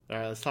All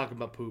right, let's talk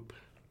about poop.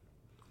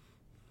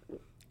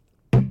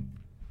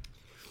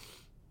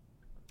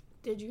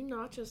 Did you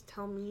not just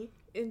tell me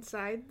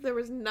inside there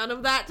was none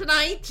of that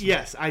tonight?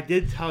 Yes, I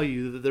did tell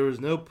you that there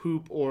was no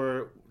poop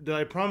or... Did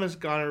I promise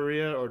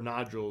gonorrhea or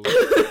nodules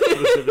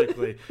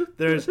specifically?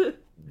 There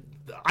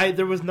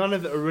was none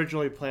of it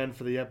originally planned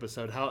for the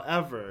episode.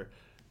 However,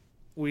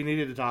 we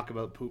needed to talk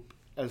about poop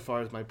as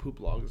far as my poop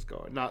log is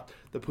going. Not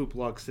the poop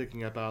log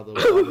sticking up out of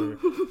the water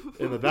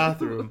in the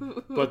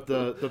bathroom, but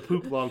the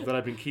poop log that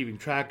I've been keeping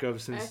track of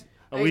since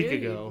a week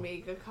ago. You'd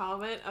make a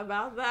comment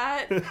about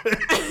that.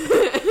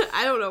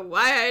 I don't know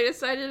why I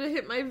decided to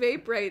hit my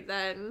vape right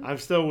then. I'm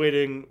still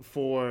waiting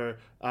for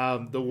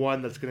the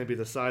one that's going to be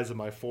the size of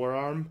my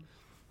forearm,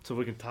 so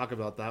we can talk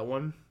about that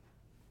one.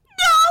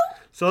 No!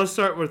 So let's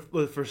start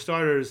with for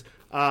starters,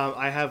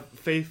 I have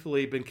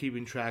faithfully been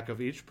keeping track of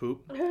each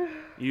poop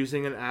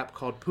using an app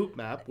called Poop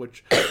Map,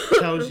 which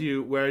tells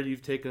you where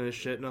you've taken a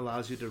shit and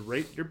allows you to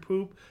rate your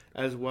poop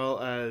as well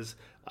as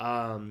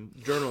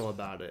journal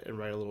about it and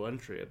write a little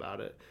entry about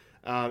it.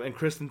 And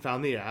Kristen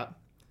found the app,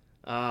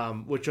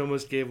 which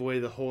almost gave away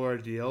the whole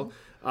ordeal.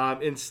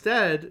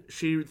 Instead,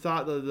 she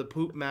thought that the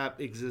Poop Map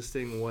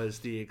existing was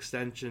the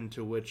extension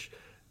to which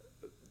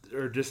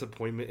her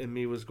disappointment in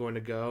me was going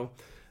to go.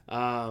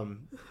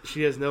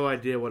 She has no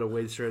idea what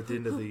awaits her at the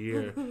end of the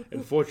year.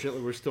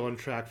 Unfortunately, we're still on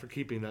track for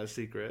keeping that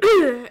secret.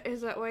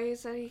 Is that why he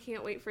said he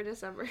can't wait for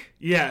December?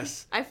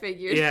 Yes. I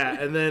figured. Yeah,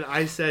 and then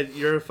I said,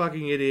 you're a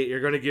fucking idiot. You're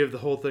going to give the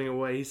whole thing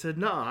away. He said,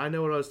 no, I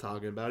know what I was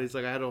talking about. He's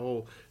like, I had a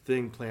whole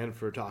thing planned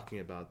for talking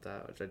about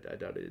that, which I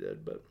doubt he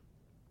did. But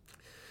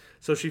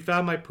so she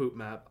found my Poop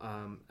Map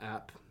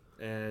app,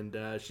 and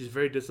she's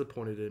very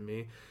disappointed in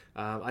me.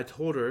 I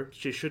told her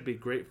she should be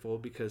grateful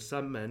because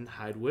some men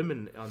hide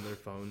women on their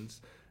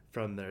phones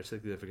from their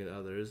significant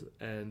others,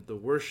 and the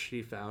worst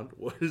she found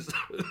was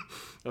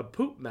a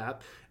poop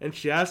map. And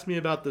she asked me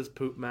about this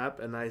poop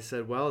map, and I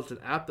said, well, it's an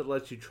app that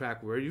lets you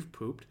track where you've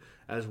pooped,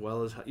 as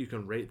well as how you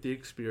can rate the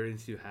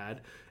experience you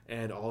had,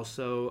 and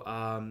also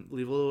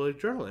leave a little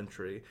journal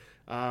entry.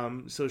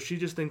 So she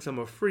just thinks I'm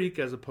a freak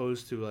as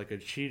opposed to like a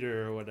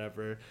cheater or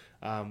whatever,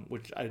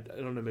 which I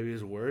don't know, maybe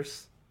is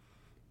worse.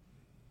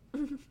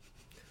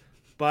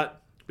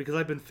 But because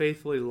I've been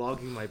faithfully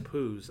logging my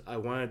poos, I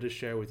wanted to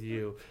share with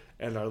you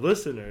and our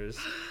listeners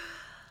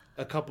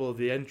a couple of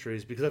the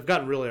entries because I've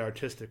gotten really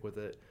artistic with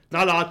it.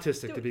 Not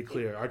autistic, to be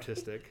clear,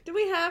 artistic. Do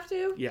we have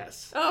to?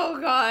 Yes. Oh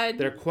God.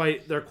 They're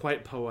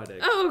quite poetic.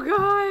 Oh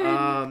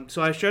God.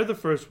 So I shared the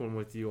first one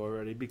with you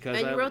already because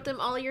and you wrote them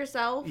all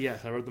yourself?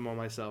 Yes, I wrote them all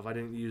myself. I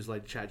didn't use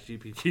like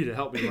ChatGPT to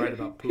help me write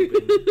about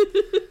pooping.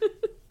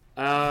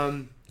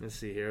 Let's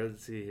see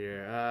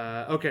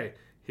here. Okay,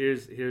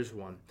 here's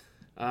one.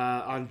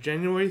 On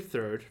January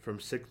 3rd, from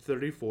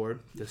 6:34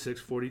 to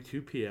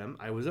 6:42 p.m.,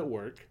 I was at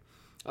work.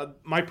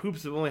 My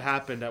poops have only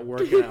happened at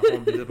work and at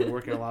home because I've been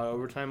working a lot of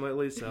overtime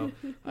lately, so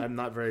I'm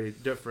not very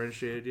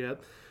differentiated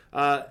yet.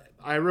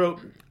 I wrote,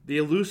 the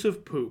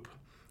elusive poop.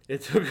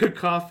 It took a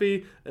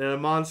coffee and a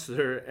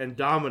Monster and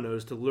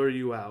Dominoes to lure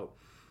you out.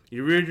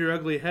 You reared your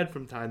ugly head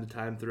from time to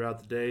time throughout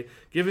the day,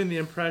 giving the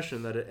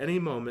impression that at any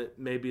moment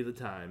may be the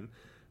time.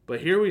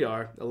 But here we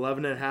are,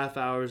 11 and a half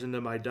hours into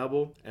my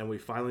double, and we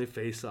finally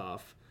face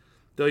off.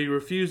 Though you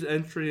refused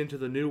entry into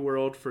the new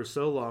world for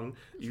so long,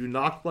 you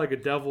knocked like a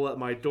devil at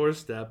my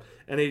doorstep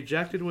and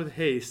ejected with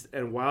haste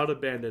and wild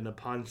abandon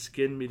upon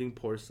skin-meeting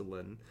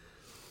porcelain.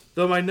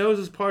 Though my nose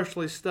is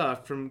partially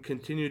stuffed from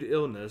continued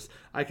illness,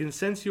 I can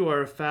sense you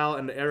are a foul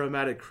and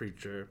aromatic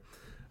creature.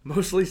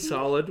 Mostly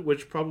solid,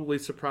 which probably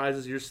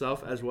surprises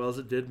yourself as well as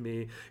it did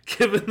me,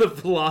 given the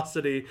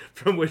velocity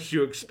from which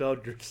you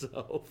expelled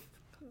yourself.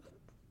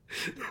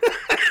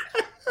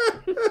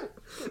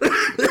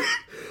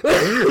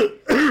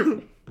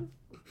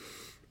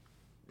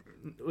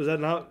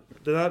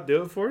 Did that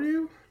do it for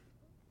you?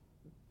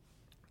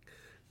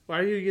 Why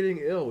are you getting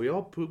ill? We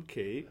all poop,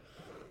 Kate.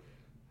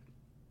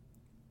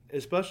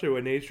 Especially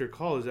when nature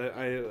calls.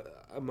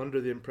 I'm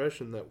under the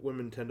impression that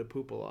women tend to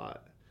poop a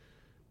lot.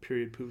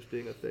 Period poops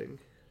being a thing.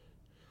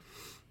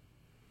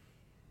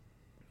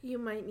 You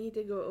might need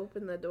to go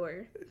open the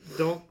door.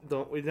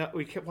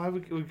 We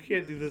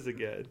can't do this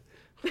again.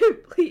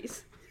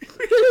 Please. We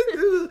can't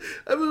do this.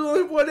 It was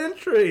only one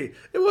entry.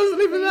 It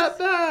wasn't even that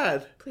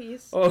bad.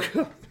 Please. Oh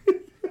God.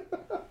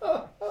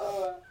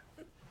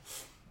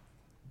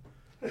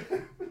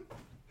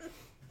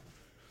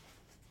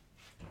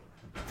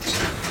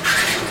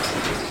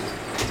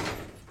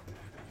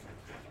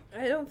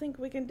 I don't think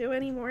we can do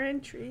any more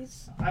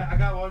entries. I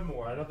got one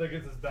more. I don't think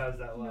it's as bad as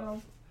that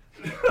last.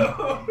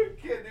 No, we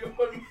can't do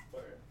one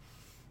more.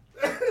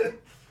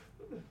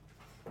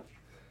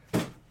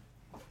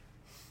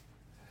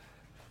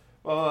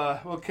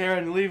 Well,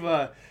 Karen, leave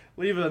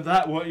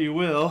that what you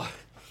will.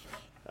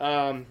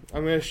 I'm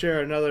going to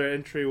share another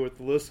entry with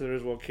the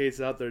listeners while Kate's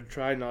out there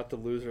trying not to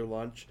lose her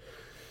lunch.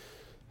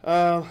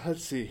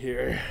 Let's see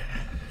here.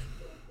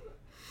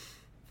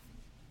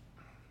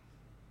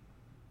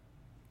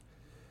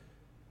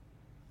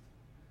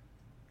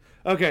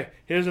 Okay,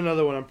 here's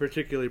another one I'm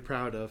particularly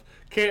proud of.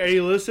 Kate, are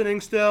you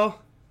listening still?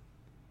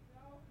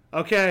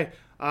 Okay,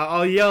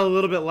 I'll yell a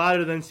little bit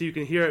louder then so you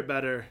can hear it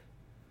better.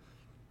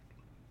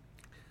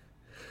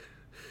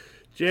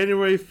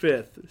 January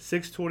 5th,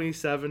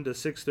 6:27 to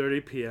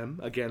 6:30 p.m.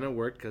 Again at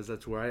work, because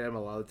that's where I am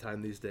a lot of the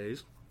time these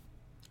days.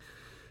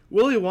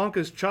 Willy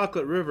Wonka's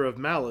Chocolate River of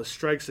Malice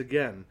strikes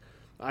again.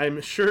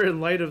 I'm sure in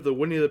light of the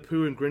Winnie the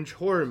Pooh and Grinch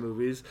horror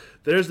movies,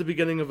 there's the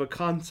beginning of a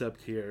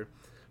concept here.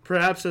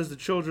 Perhaps as the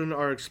children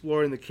are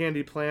exploring the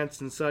candy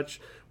plants and such,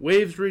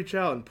 waves reach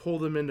out and pull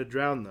them in to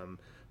drown them.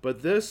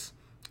 But this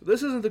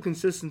isn't the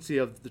consistency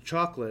of the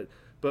chocolate,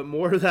 but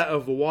more that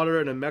of the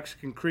water in a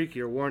Mexican creek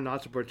you're warned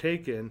not to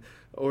partake in,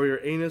 or your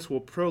anus will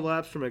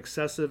prolapse from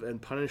excessive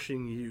and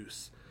punishing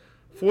use.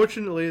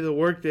 Fortunately, the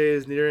workday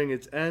is nearing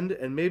its end,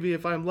 and maybe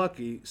if I'm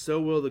lucky,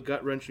 so will the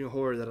gut-wrenching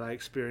horror that I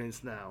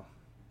experience now.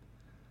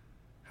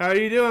 How are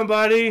you doing,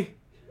 buddy?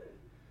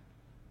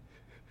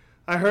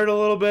 I heard a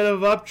little bit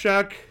of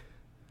upchuck.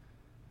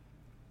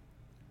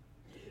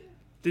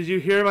 Did you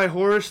hear my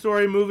horror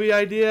story movie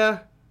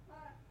idea?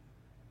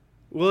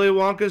 Willy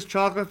Wonka's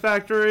Chocolate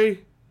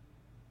Factory?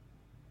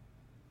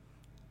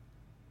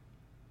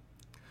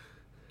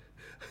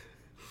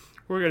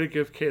 We're going to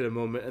give Kate a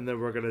moment, and then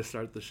we're going to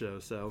start the show,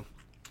 so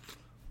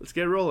let's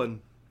get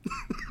rolling.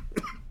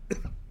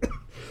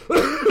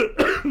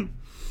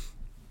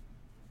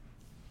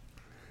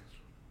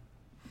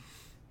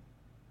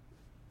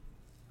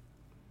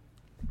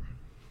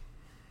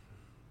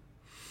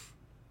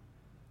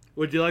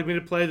 Would you like me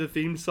to play the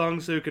theme song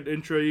so we could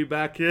intro you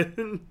back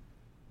in?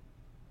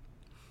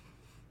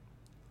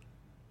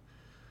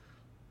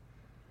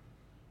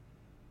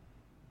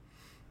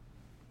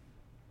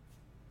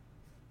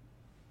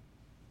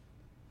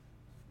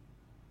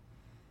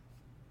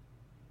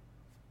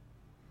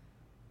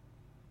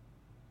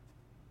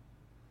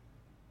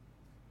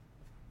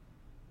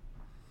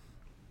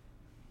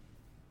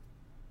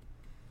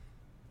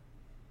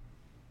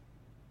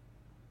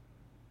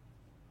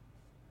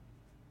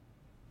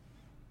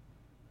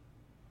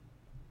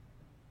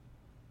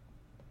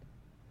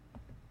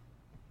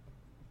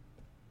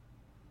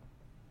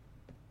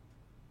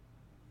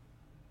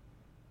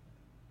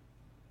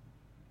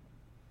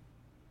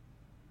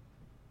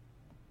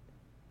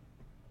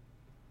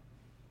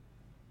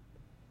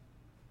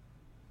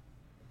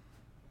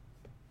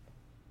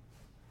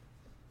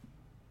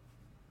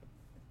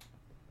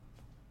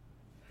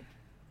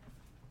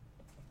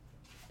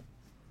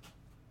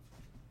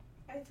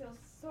 I feel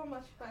so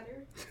much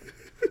better.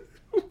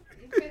 You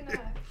can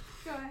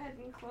go ahead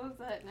and close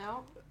that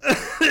now.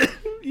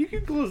 You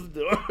can close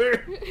the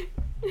door.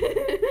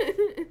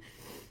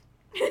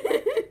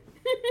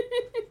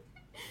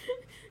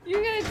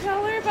 You're gonna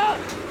tell her about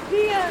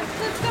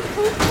the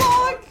poop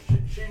vlog?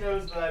 She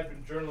knows that I've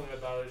been journaling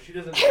about it. She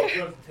doesn't know the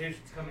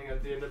presentation's coming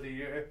at the end of the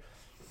year.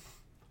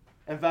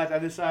 In fact, I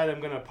decided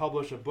I'm going to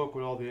publish a book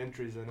with all the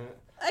entries in it.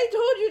 I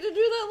told you to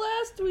do that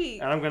last week.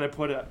 And I'm going to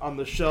put it on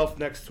the shelf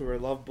next to her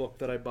love book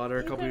that I bought her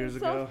a couple years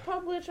ago.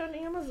 Self-publish on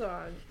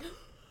Amazon.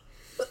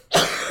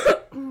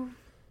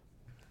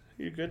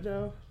 You good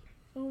now?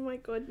 Oh my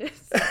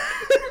goodness.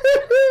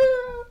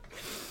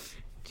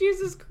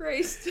 Jesus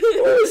Christ.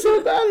 What was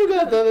so bad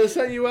about that? I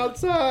sent you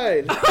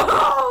outside.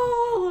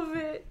 All of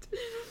it.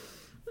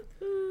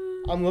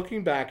 I'm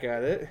looking back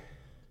at it.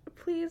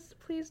 Please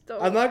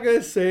don't. I'm not going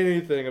to say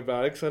anything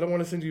about it because I don't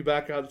want to send you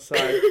back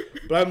outside.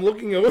 But I'm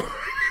looking over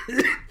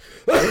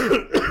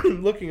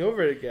looking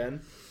over it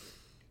again.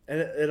 And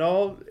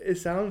it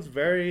sounds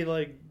very,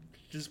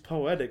 just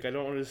poetic. I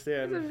don't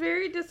understand. It's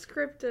very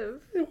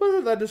descriptive. It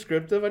wasn't that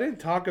descriptive. I didn't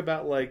talk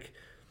about, the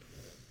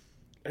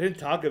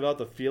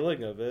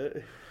feeling of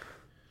it.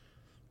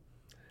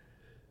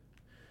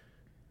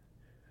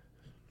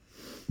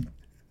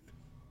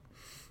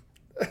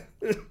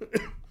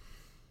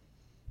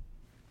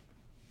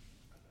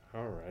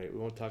 Alright, we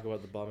won't talk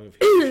about the bombing of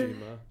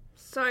Hiroshima.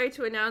 Sorry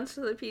to announce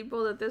to the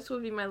people that this will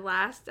be my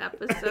last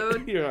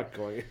episode. You're not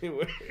going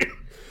anywhere.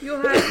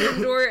 You'll have to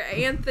endure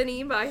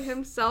Anthony by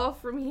himself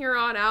from here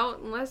on out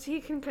unless he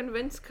can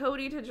convince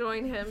Cody to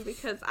join him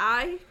because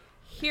I,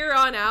 here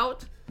on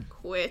out,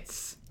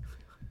 quits.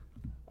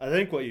 I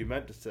think what you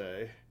meant to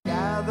say.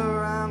 Gather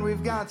round,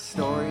 we've got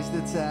stories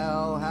to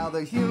tell. How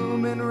the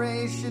human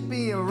race should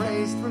be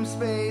erased from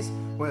space.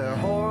 We're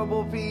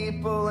horrible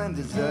people and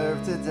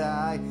deserve to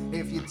die.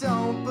 If you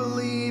don't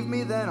believe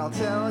me, then I'll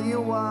tell you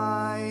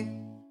why.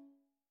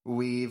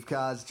 We've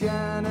caused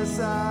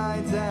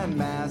genocides and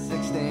mass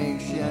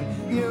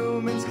extinction.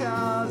 Humans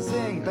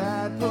causing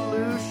bad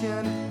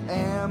pollution.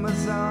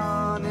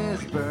 Amazon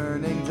is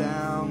burning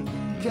down.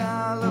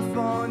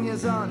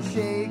 California's on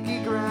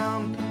shaky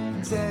ground.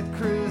 Ted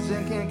Cruz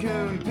in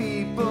Cancun,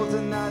 people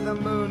deny the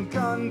moon.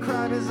 Gun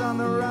crime is on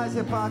the rise,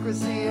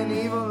 hypocrisy and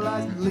evil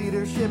lies.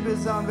 Leadership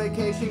is on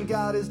vacation,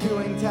 God is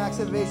doing tax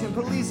evasion.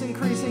 Police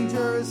increasing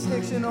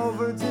jurisdiction,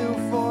 overdue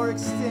for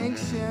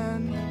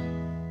extinction.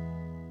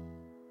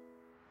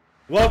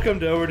 Welcome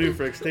to Overdue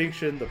for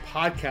Extinction, the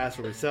podcast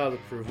where we set out to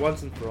prove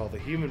once and for all the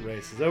human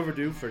race is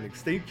overdue for an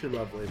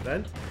extinction-level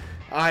event.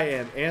 I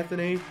am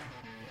Anthony.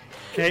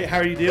 Kate, how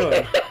are you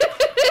doing?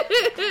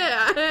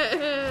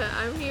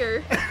 I'm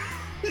here.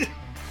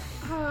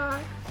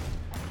 I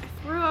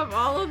threw up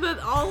all of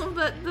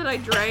that I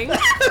drank.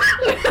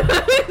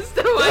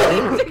 So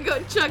I need to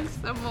go chug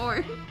some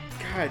more.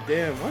 God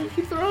damn, why did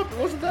you throw up? It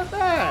wasn't that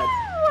bad.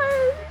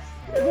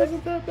 It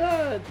wasn't that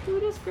bad. Too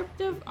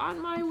descriptive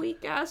on my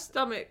weak ass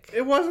stomach.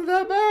 It wasn't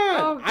that bad.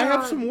 Oh, God. I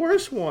have some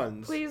worse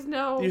ones. Please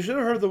no. You should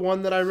have heard the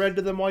one that I read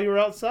to them while you were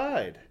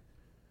outside.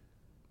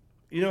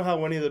 You know how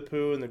Winnie the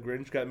Pooh and the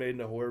Grinch got made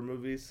into horror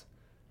movies?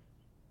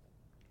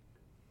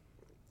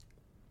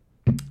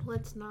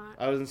 Let's not.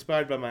 I was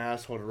inspired by my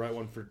asshole to write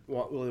one for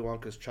Willy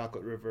Wonka's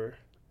Chocolate River.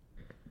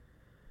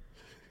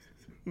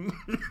 It's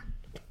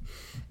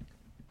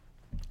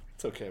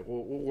okay.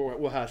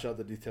 We'll hash out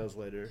the details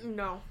later.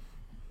 No.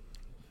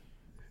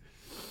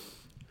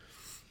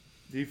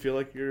 Do you feel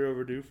like you're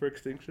overdue for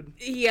extinction?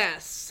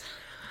 Yes.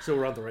 So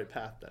we're on the right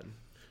path then.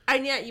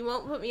 And yet you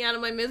won't put me out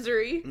of my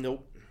misery.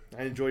 Nope.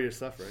 I enjoy your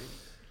suffering.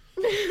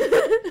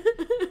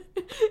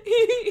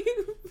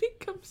 You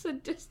become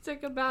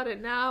sadistic about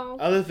it now.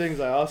 Other things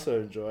I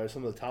also enjoy,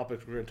 some of the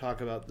topics we're going to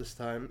talk about this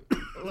time.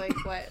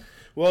 Like what?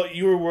 Well,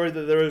 you were worried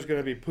that there was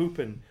going to be poop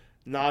and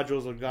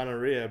nodules and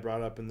gonorrhea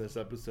brought up in this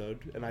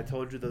episode, and I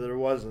told you that there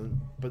wasn't,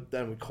 but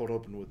then we cold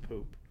opened with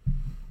poop.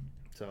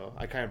 So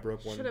I kind of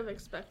broke one. Should have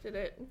expected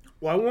it.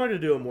 Well, I wanted to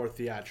do a more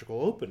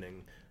theatrical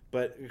opening,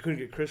 but I couldn't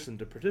get Kristen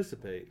to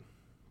participate.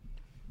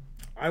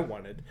 I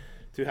wanted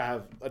to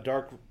have a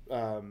dark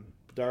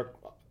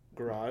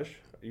garage.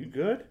 Are you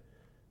good?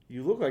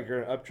 You look like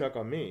you're an upchuck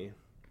on me.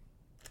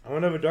 I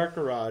want to have a dark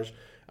garage.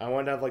 I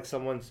want to have like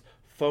someone's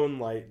phone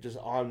light just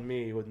on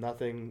me with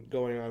nothing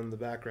going on in the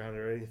background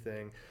or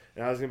anything.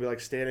 And I was going to be like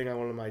standing on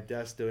one of my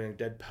desks doing a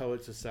Dead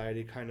Poet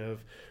Society kind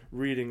of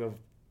reading of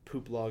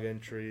poop log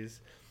entries.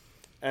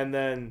 And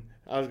then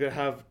I was going to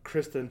have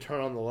Kristen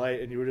turn on the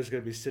light and you were just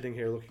going to be sitting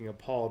here looking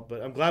appalled.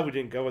 But I'm glad we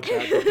didn't go with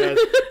that because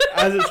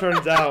as it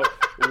turns out,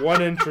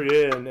 one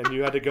entry in and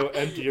you had to go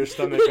empty your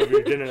stomach of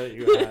your dinner that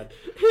you had.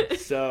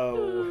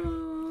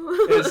 So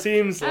it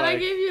seems and like... I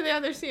gave you the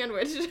other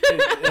sandwich.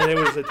 and it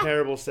was a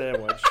terrible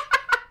sandwich.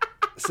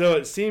 So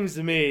it seems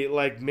to me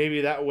like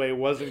maybe that way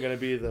wasn't going to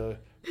be the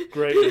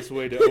greatest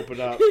way to open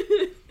up.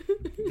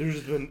 There's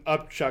just been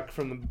upchuck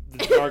from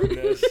the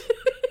darkness.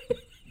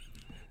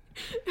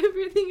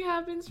 Everything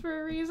happens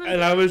for a reason.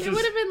 And I was it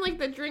would have been like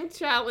the drink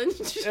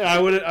challenge. And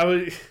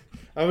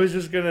I was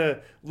just gonna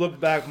look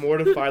back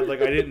mortified,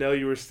 like I didn't know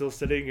you were still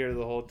sitting here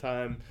the whole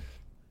time,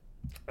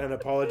 and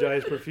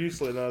apologize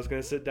profusely. And I was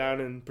gonna sit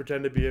down and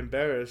pretend to be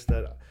embarrassed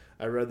that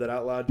I read that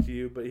out loud to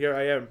you. But here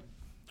I am,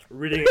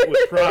 reading it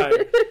with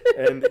pride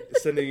and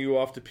sending you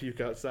off to puke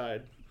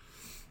outside.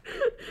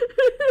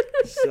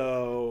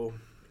 So,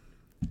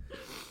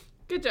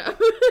 good job.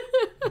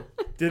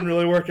 Didn't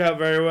really work out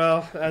very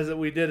well as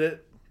we did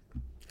it.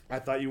 I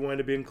thought you wanted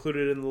to be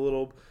included in the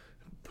little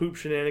poop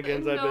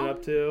shenanigans I've been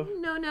up to.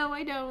 No,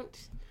 I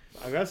don't.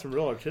 I got some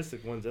real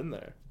artistic ones in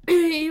there.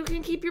 You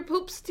can keep your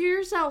poops to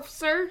yourself,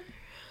 sir.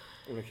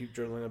 I'm going to keep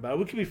journaling about it.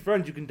 We can be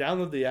friends. You can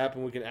download the app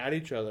and we can add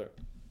each other.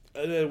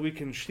 And then we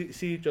can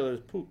see each other's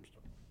poops.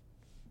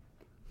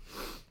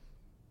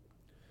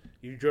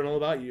 You journal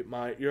about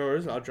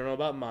yours, I'll journal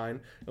about mine,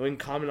 and we can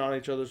comment on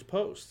each other's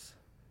posts.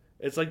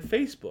 It's like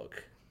Facebook.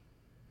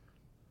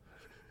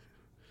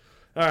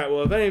 Alright,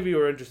 well, if any of you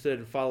are interested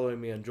in following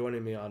me and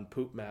joining me on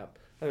Poop Map,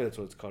 I think that's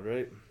what it's called,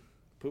 right?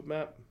 Poop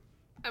Map?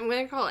 I'm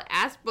going to call it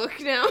Ass Book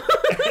now.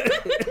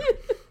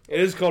 It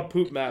is called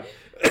Poop Map.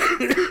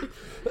 It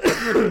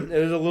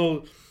is a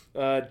little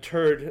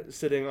turd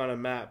sitting on a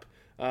map.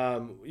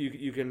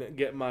 You can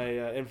get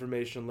my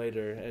information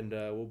later, and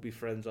we'll be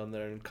friends on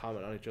there and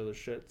comment on each other's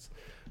shits.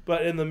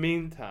 But in the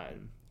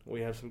meantime,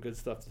 we have some good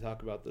stuff to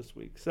talk about this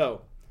week.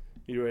 So,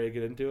 you ready to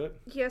get into it?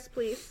 Yes,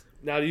 please.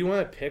 Now, do you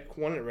want to pick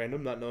one at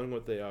random, not knowing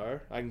what they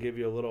are? I can give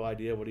you a little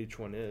idea what each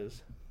one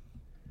is.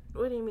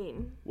 What do you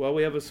mean? Well,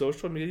 we have a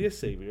social media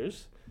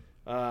saviors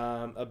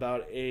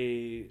about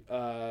a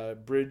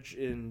bridge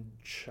in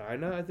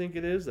China, I think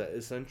it is, that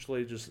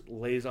essentially just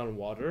lays on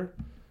water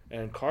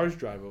and cars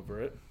drive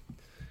over it.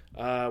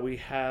 We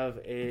have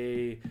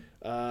a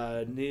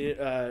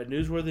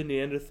newsworthy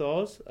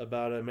Neanderthals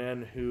about a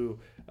man who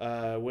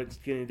went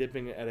skinny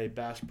dipping at a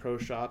Bass Pro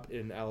Shop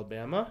in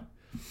Alabama.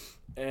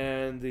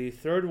 And the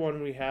third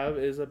one we have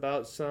is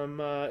about some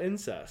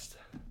incest.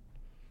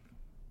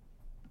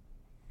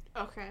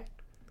 Okay,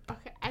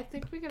 I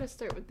think we gotta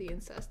start with the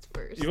incest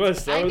first. You want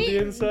to start with the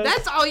incest?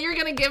 That's all you're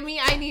gonna give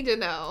me? I need to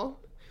know.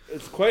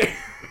 It's quite...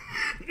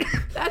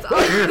 That's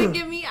all you're gonna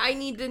give me? I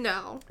need to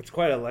know. It's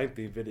quite a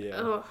lengthy video.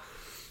 Oh,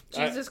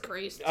 Jesus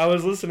Christ. I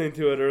was listening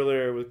to it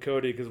earlier with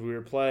Cody because we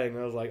were playing.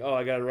 And I was like, oh,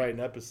 I gotta write an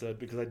episode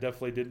because I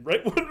definitely didn't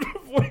write one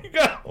before you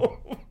got home.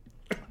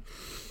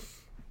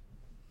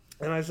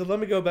 And I said, let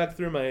me go back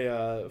through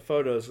my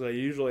photos because I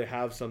usually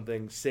have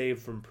something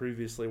saved from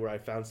previously where I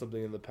found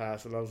something in the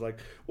past. And I was like,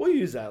 we'll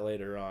use that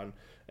later on.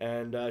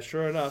 And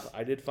sure enough,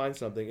 I did find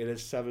something. It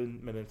is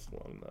 7 minutes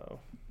long, though.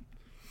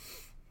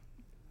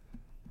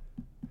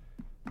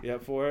 You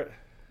up for it?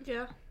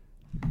 Yeah.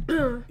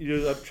 You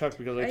just up Chuck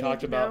because I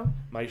talked about know.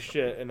 my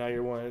shit, and now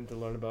you're wanting to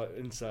learn about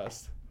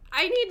incest.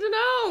 I need to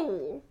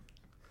know.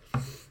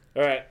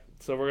 All right,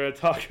 so we're gonna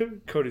talk.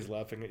 Cody's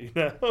laughing at you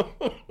now.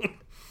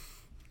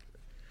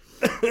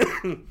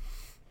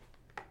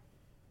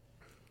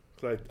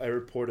 So I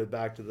reported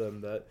back to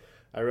them that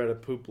I read a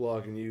poop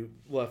log and you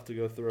left to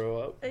go throw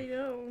up. I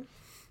know.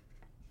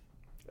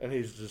 And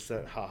he's just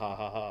said ha ha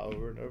ha ha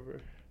over and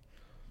over.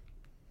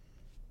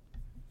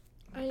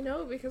 I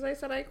know, because I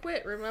said I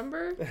quit,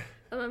 remember?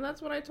 And then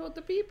that's what I told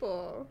the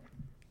people.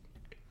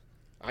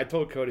 I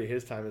told Cody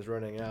his time is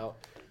running out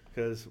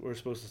because we're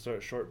supposed to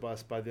start short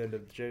bus by the end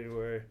of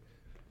January.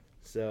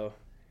 So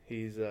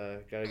he's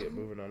got to get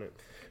moving on it.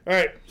 All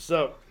right,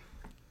 so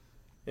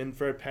in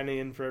for a penny,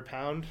 in for a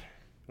pound.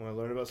 Want to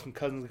learn about some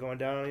cousins going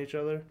down on each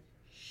other?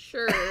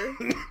 Sure.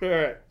 All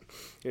right,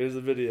 here's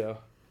the video.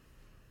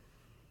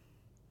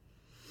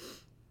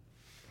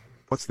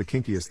 What's the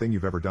kinkiest thing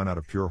you've ever done out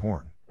of pure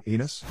horn?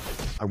 Enos?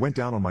 I went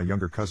down on my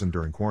younger cousin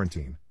during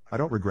quarantine. I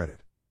don't regret it.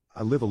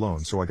 I live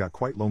alone, so I got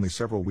quite lonely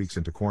several weeks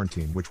into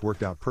quarantine, which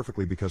worked out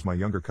perfectly because my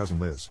younger cousin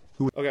Liz,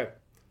 who... Okay,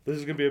 this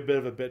is going to be a bit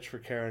of a bitch for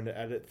Karen to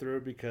edit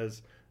through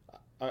because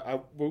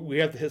we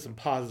have to hit some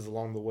pauses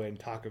along the way and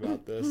talk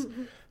about this.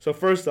 So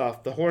first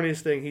off, the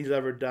horniest thing he's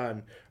ever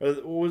done.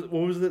 What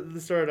was it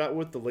that started out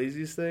with? The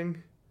laziest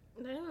thing?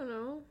 I don't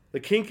know.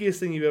 The kinkiest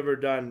thing you've ever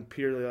done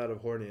purely out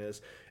of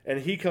horniness. And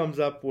he comes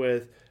up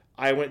with,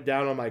 I went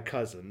down on my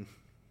cousin.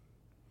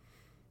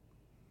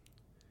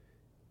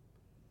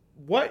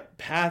 What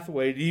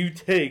pathway do you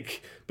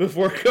take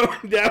before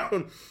going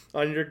down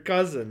on your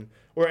cousin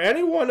or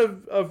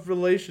anyone of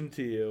relation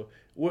to you?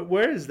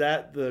 Where is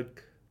that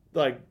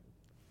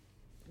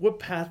what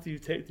path do you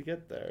take to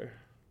get there?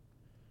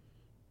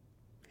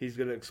 He's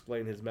going to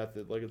explain his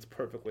method like it's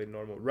perfectly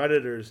normal.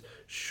 Redditors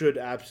should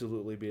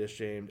absolutely be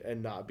ashamed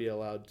and not be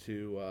allowed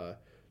to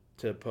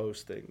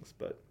post things.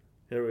 But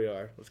here we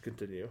are. Let's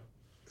continue.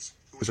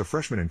 was a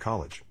freshman in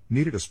college,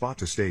 needed a spot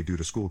to stay due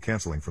to school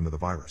canceling from the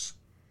virus.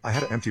 I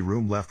had an empty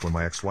room left when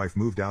my ex-wife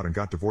moved out and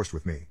got divorced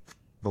with me.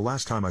 The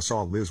last time I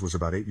saw Liz was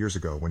about 8 years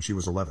ago when she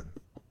was 11.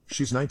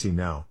 She's 19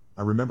 now.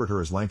 I remembered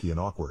her as lanky and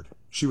awkward.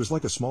 She was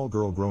like a small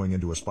girl growing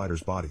into a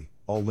spider's body,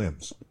 all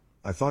limbs.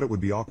 I thought it would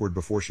be awkward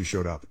before she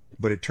showed up,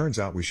 but it turns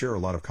out we share a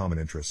lot of common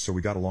interests, so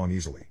we got along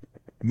easily.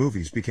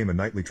 Movies became a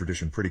nightly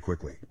tradition pretty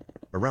quickly.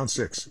 Around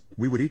 6,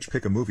 we would each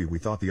pick a movie we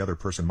thought the other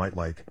person might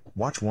like,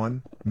 watch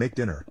one, make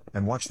dinner,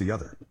 and watch the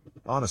other.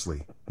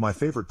 Honestly, my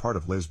favorite part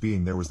of Liz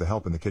being there was the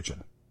help in the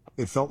kitchen.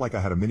 It felt like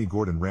I had a mini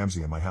Gordon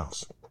Ramsay in my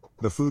house.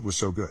 The food was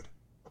so good.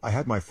 I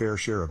had my fair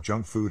share of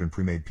junk food and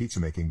pre-made pizza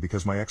making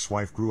because my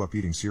ex-wife grew up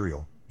eating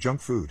cereal,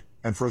 junk food,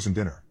 and frozen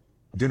dinner.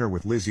 Dinner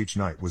with Liz each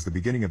night was the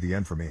beginning of the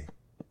end for me.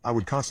 I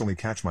would constantly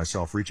catch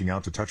myself reaching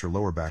out to touch her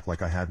lower back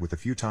like I had with the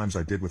few times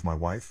I did with my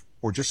wife,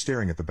 or just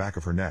staring at the back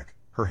of her neck,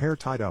 her hair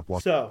tied up while...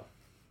 So,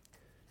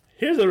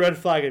 here's a red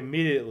flag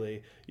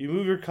immediately. You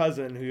move your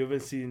cousin who you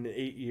haven't seen in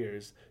 8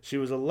 years. She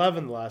was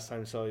 11 the last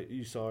time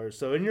you saw her.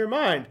 So in your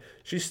mind,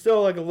 she's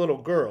still like a little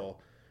girl.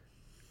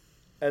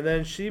 And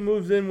then she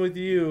moves in with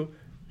you.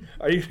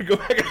 Are you going to go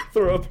back and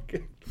throw up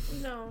again?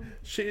 No.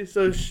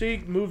 So she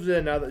moves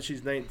in now that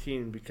she's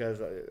 19 because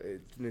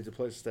it needs a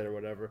place to stay or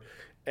whatever.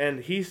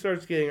 And he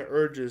starts getting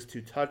urges to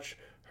touch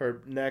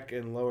her neck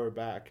and lower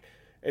back.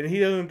 And he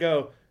doesn't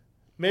go,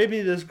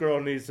 maybe this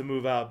girl needs to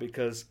move out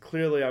because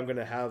clearly I'm going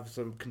to have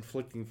some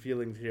conflicting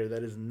feelings here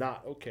that is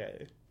not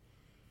okay.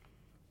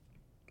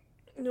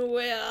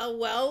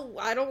 Well,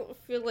 I don't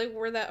feel like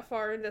we're that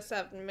far into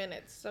 7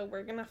 minutes, so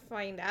we're going to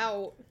find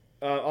out.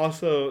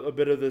 Also, a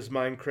bit of this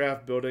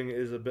Minecraft building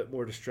is a bit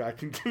more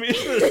distracting to me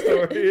than the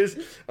story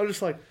is. I'm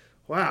just like,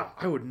 wow,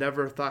 I would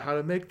never have thought how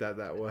to make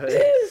that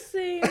way.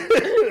 Same.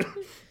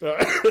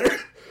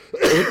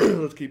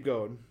 Let's keep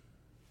going.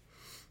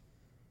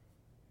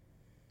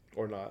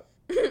 Or not.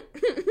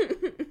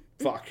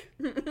 Fuck.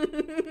 Did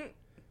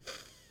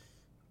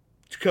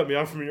you cut me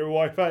off from your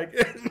Wi-Fi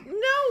again?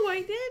 No,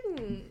 I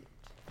didn't.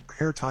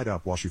 Hair tied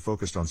up while she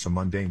focused on some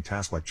mundane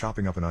task like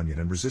chopping up an onion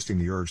and resisting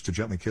the urge to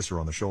gently kiss her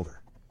on the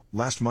shoulder.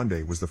 Last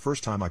Monday was the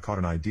first time I caught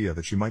an idea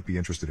that she might be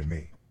interested in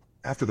me.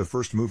 After the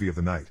first movie of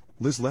the night,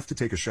 Liz left to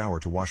take a shower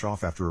to wash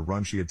off after a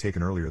run she had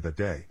taken earlier that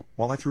day,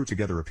 while I threw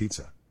together a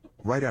pizza.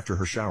 Right after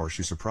her shower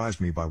she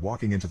surprised me by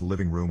walking into the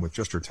living room with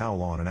just her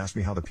towel on and asked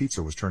me how the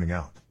pizza was turning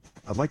out.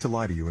 I'd like to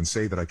lie to you and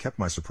say that I kept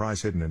my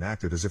surprise hidden and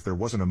acted as if there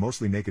wasn't a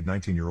mostly naked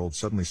 19-year-old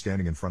suddenly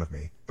standing in front of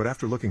me, but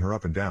after looking her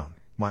up and down,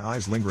 my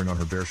eyes lingering on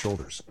her bare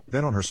shoulders,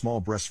 then on her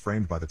small breasts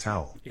framed by the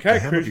towel. You kind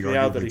of creeps me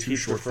out that he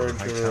keeps referring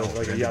to her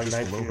like a young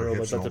 19-year-old,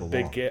 but that's a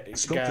big gap.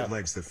 Sculpted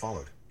legs that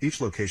followed. Each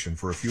location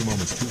for a few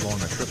moments too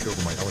long I tripped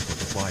over my eloquent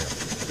reply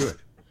of, good.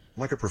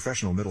 Like a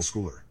professional middle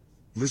schooler.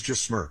 Liz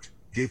just smirked,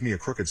 gave me a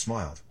crooked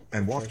smile,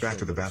 and walked back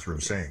to the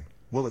bathroom saying,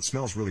 well, it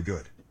smells really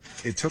good.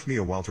 It took me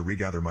a while to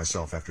regather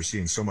myself after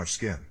seeing so much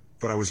skin,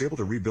 but I was able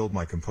to rebuild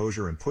my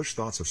composure and push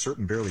thoughts of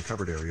certain barely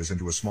covered areas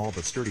into a small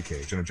but sturdy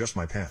cage and adjust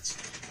my pants.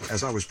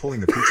 As I was pulling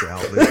the pizza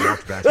out, Liz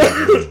walked back to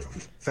the living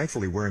room,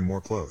 thankfully wearing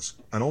more clothes,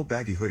 an old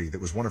baggy hoodie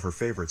that was one of her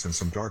favorites and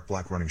some dark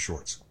black running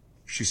shorts.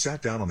 She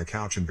sat down on the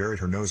couch and buried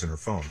her nose in her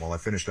phone while I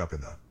finished up in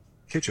the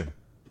kitchen.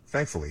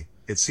 Thankfully,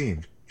 it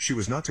seemed, she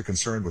was not too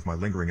concerned with my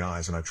lingering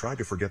eyes, and I tried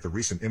to forget the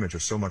recent image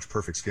of so much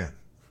perfect skin.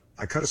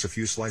 I cut us a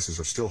few slices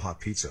of still hot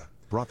pizza,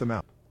 brought them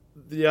out.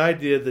 The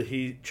idea that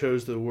he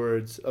chose the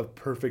words of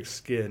perfect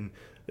skin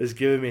is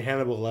giving me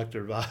Hannibal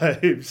Lecter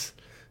vibes.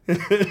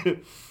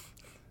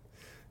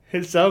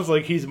 It sounds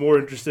like he's more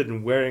interested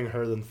in wearing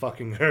her than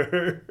fucking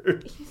her.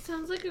 He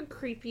sounds like a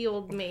creepy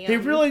old man. He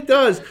really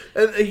does.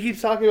 And he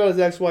keeps talking about his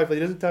ex-wife. He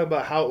doesn't talk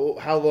about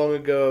how long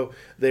ago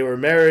they were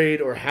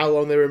married or how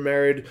long they were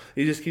married.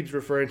 He just keeps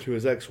referring to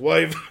his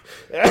ex-wife.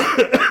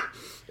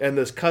 And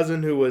this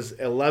cousin who was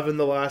 11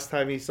 the last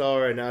time he saw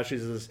her, and now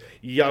she's this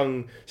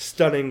young,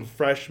 stunning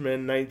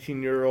freshman,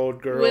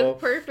 19-year-old girl.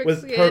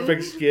 With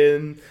perfect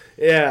skin.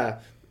 Yeah.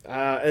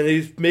 And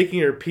he's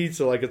making her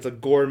pizza like it's a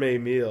gourmet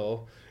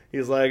meal.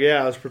 He's like,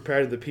 yeah, I was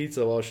preparing the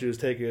pizza while she was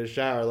taking a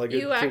shower. Like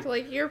you act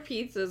like your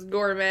pizza's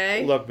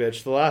gourmet. Look,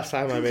 bitch, the last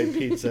time I made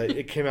pizza,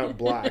 it came out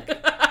black.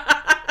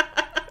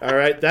 All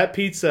right? That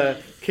pizza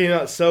came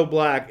out so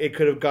black, it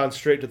could have gone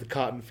straight to the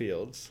cotton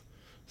fields.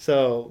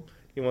 So,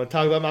 you want to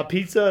talk about my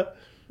pizza?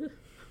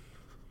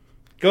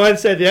 Go ahead and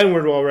say the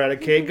N-word while we're at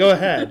it, Kate. Go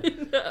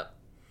ahead. No.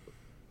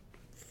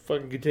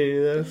 Fucking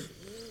continue this.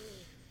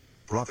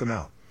 Brought them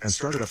out, and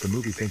started up the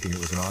movie thinking it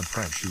was an odd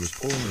prank she was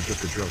pulling or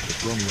just a joke to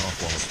throw me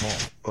off while a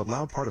small, but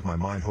loud part of my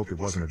mind hoped it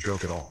wasn't a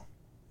joke at all.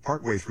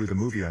 Partway through the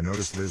movie I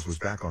noticed Liz was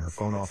back on her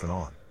phone off and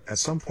on. At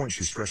some point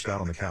she stretched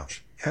out on the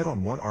couch, head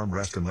on one arm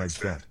rest and legs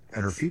bent,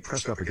 and her feet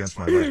pressed up against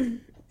my leg.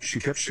 She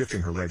kept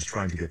shifting her legs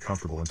trying to get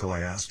comfortable until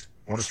I asked,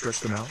 "Want to stretch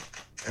them out?"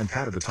 and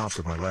patted the tops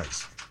of my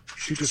legs.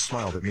 She just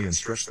smiled at me and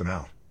stretched them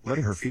out,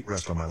 letting her feet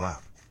rest on my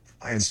lap.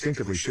 I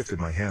instinctively shifted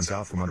my hands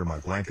out from under my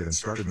blanket and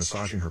started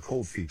massaging her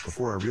cold feet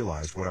before I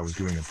realized what I was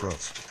doing and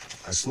froze.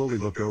 I slowly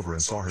looked over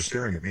and saw her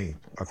staring at me,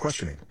 a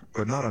questioning,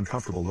 but not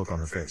uncomfortable look on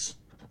her face.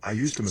 I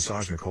used to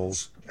massage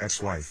Nicole's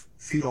ex-wife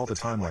feet all the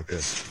time like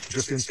this,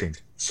 just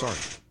instinct, sorry.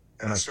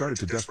 And I started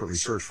to desperately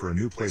search for a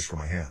new place for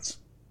my hands.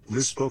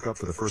 Liz spoke up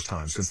for the first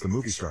time since the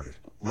movie started,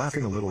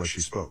 laughing a little as she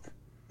spoke.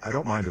 "I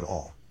don't mind at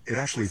all. It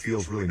actually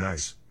feels really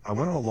nice. I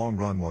went on a long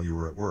run while you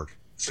were at work,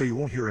 so you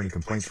won't hear any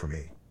complaints from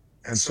me."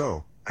 And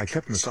so, I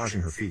kept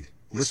massaging her feet,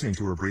 listening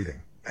to her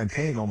breathing, and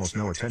paying almost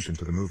no attention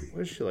to the movie.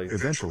 What is she like?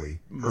 Eventually,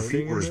 her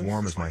feet were as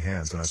warm as my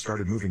hands and I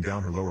started moving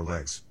down her lower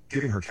legs,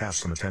 giving her calves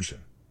some attention.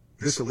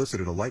 This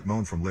elicited a light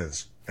moan from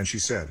Liz, and she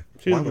said,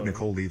 "Why would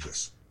Nicole leave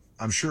this?"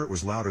 I'm sure it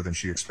was louder than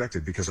she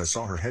expected because I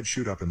saw her head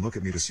shoot up and look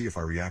at me to see if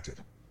I reacted.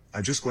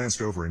 I just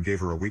glanced over and gave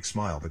her a weak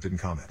smile but didn't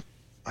comment.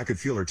 I could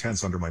feel her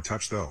tense under my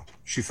touch though.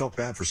 She felt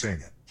bad for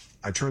saying it.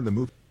 I turned the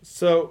movie.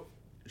 So,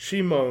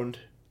 she moaned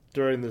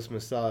during this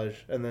massage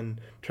and then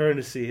turned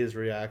to see his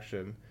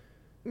reaction.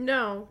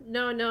 No.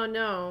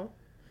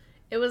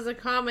 It was a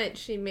comment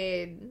she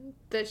made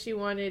that she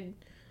wanted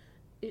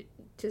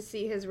to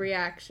see his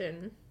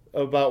reaction.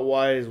 About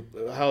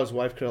how his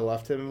wife could have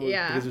left him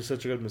because he was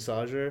such a good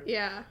massager?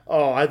 Yeah.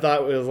 Oh, I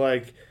thought it was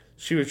like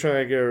she was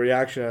trying to get a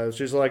reaction out of it.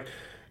 She's like,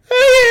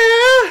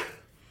 "Oh,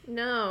 yeah!"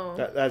 No.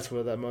 That's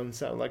what that moan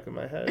sounded like in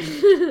my head.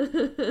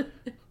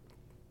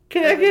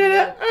 Can I get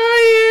it?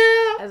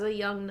 Oh, yeah! As a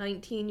young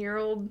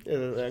 19-year-old. As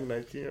a young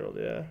 19-year-old,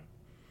 yeah.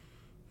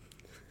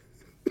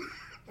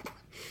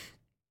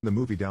 The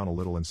movie down a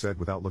little and said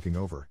without looking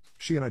over,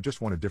 "She and I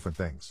just wanted different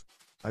things.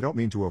 I don't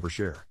mean to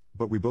overshare,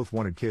 but we both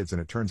wanted kids and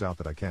it turns out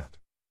that I can't.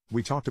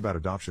 We talked about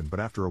adoption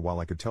but after a while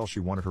I could tell she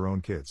wanted her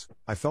own kids.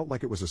 I felt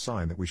like it was a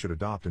sign that we should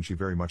adopt and she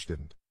very much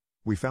didn't.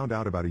 We found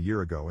out about a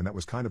year ago and that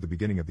was kind of the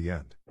beginning of the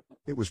end.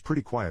 It was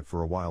pretty quiet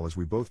for a while as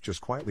we both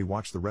just quietly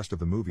watched the rest of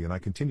the movie and I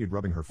continued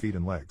rubbing her feet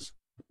and legs.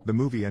 The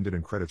movie ended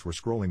and credits were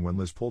scrolling when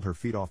Liz pulled her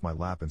feet off my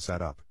lap and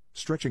sat up,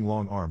 stretching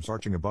long arms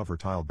arching above her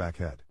tiled back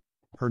head.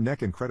 Her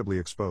neck incredibly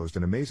exposed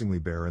and amazingly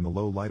bare in the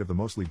low light of the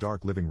mostly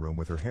dark living room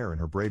with her hair in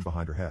her braid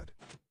behind her head.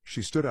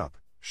 She stood up,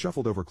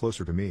 shuffled over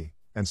closer to me,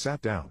 and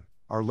sat down,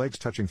 our legs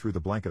touching through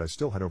the blanket I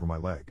still had over my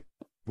leg.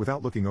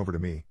 Without looking over to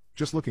me,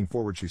 just looking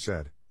forward she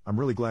said, "I'm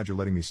really glad you're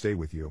letting me stay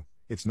with you.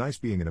 It's nice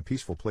being in a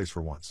peaceful place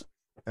for once.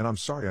 And I'm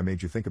sorry I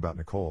made you think about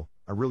Nicole,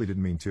 I really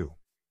didn't mean to."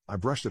 I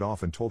brushed it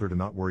off and told her to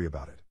not worry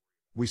about it.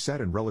 We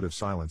sat in relative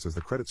silence as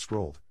the credits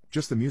scrolled,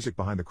 just the music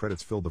behind the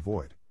credits filled the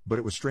void, but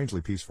it was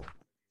strangely peaceful.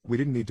 We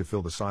didn't need to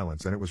fill the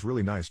silence and it was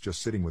really nice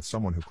just sitting with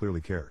someone who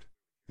clearly cared.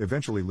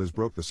 Eventually Liz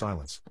broke the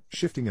silence,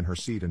 shifting in her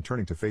seat and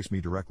turning to face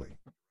me directly.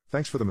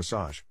 "Thanks for the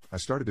massage." I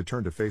started to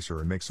turn to face her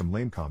and make some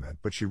lame comment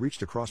but she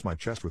reached across my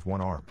chest with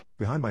one arm,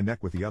 behind my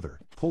neck with the other,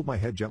 pulled my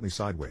head gently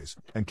sideways,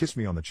 and kissed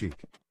me on the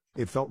cheek.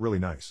 It felt really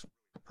nice.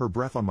 Her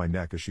breath on my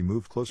neck as she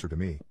moved closer to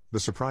me, the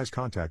surprise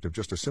contact of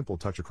just a simple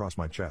touch across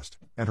my chest,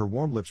 and her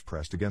warm lips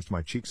pressed against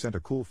my cheek sent a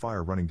cool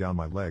fire running down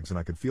my legs and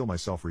I could feel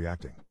myself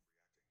reacting.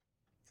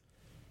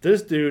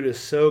 This dude is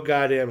so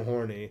goddamn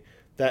horny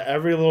that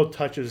every little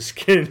touch of his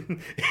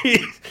skin,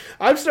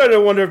 I'm starting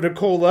to wonder if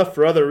Nicole left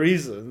for other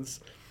reasons.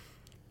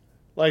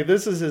 Like,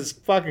 this is his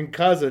fucking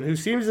cousin, who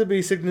seems to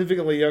be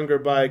significantly younger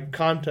by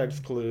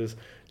context clues.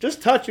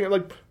 Just touching it,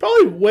 like,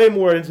 probably way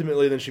more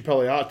intimately than she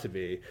probably ought to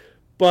be.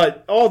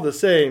 But all the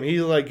same,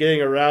 he's, like,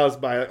 getting aroused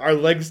by our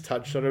legs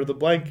touched under the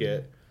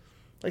blanket.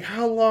 Like,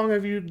 how long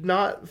have you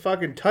not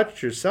fucking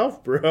touched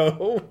yourself,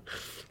 bro?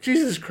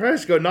 Jesus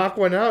Christ, go knock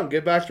one out and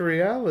get back to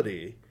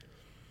reality.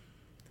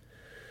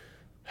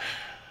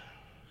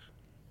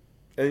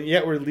 And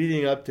yet we're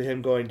leading up to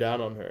him going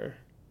down on her.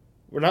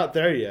 We're not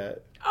there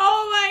yet.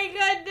 Oh my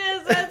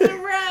goodness, that's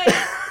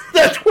right.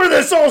 That's where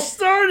this all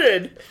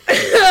started!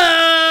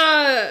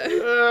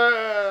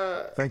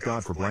 Thank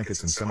God for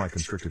blankets and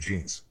semi-constricted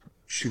jeans.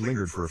 She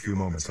lingered for a few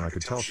moments and I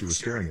could tell she was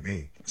staring at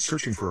me,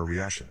 searching for a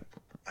reaction.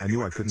 I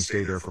knew I couldn't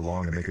stay there for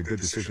long and make a good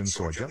decision,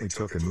 so I gently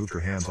took and moved her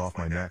hands off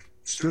my neck,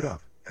 stood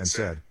up, and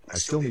said, I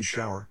still need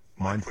shower,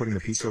 mind putting the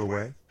pizza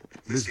away?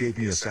 Liz gave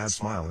me a sad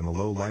smile in the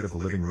low light of the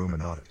living room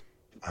and nodded.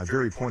 I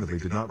very pointedly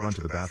did not run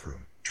to the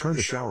bathroom, turned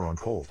the shower on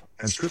cold,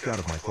 and stripped out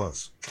of my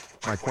clothes.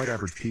 My quite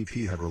average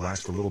PP had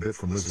relaxed a little bit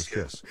from Liz's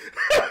kiss.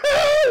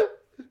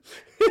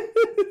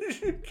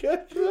 Did you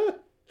catch that?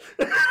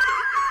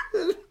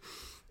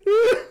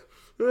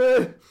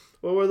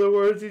 What were the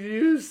words you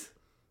used?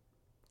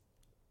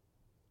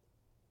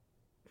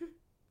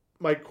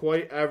 My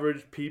quite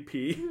average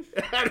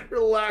PP had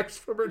relaxed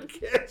from her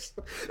kiss.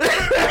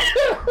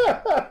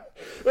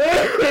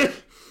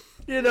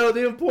 You know,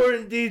 the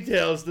important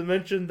details to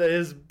mention that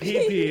his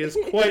PP is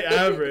quite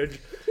average.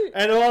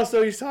 And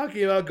also he's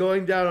talking about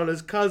going down on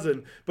his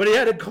cousin, but he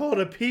had to call it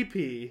a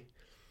PP.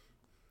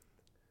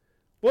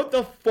 What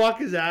the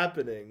fuck is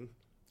happening?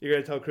 You're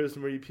going to tell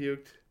Kristen where you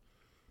puked?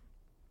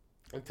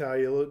 I'll tell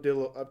you, did a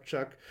little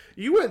upchuck.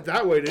 You went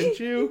that way, didn't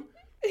you?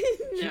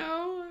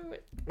 No.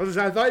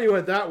 I thought you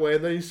went that way,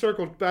 and then you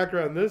circled back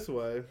around this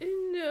way.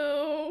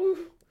 No.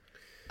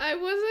 I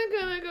wasn't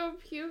gonna go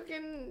puke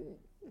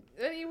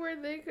anywhere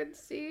they could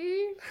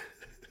see.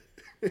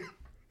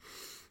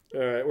 All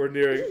right, we're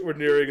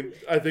nearing.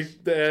 I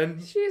think the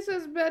end. She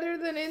says better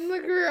than in the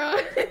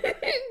garage.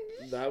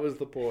 That was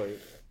the point.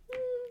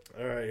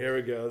 All right, here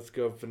we go. Let's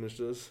go finish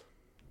this.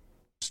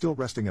 Still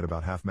resting at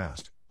about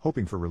half-mast,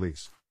 hoping for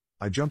release.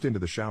 I jumped into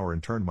the shower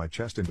and turned my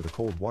chest into the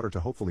cold water to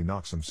hopefully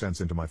knock some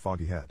sense into my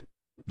foggy head.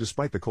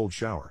 Despite the cold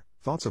shower,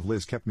 thoughts of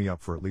Liz kept me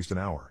up for at least an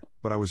hour,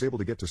 but I was able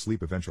to get to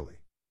sleep eventually.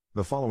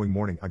 The following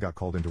morning I got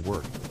called into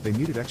work. They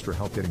needed extra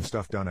help getting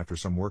stuff done after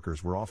some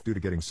workers were off due to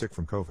getting sick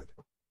from COVID.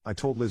 I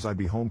told Liz I'd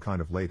be home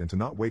kind of late and to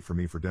not wait for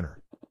me for dinner.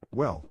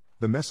 Well,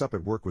 the mess up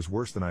at work was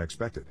worse than I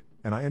expected,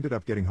 and I ended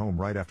up getting home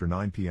right after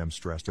 9 p.m.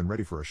 stressed and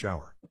ready for a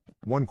shower.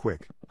 One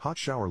quick, hot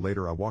shower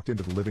later I walked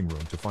into the living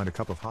room to find a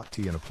cup of hot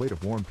tea and a plate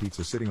of warm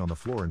pizza sitting on the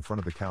floor in front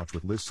of the couch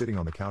with Liz sitting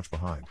on the couch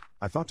behind.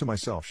 I thought to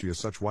myself she is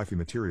such wifey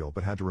material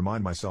but had to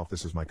remind myself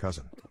this is my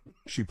cousin.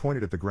 She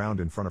pointed at the ground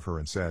in front of her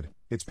and said,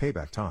 it's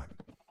payback time.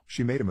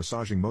 She made a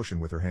massaging motion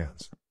with her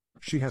hands.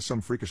 She has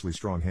some freakishly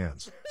strong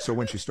hands, so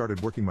when she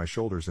started working my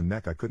shoulders and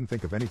neck I couldn't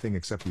think of anything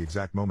except the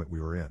exact moment we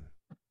were in.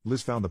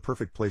 Liz found the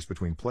perfect place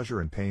between pleasure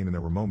and pain, and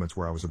there were moments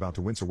where I was about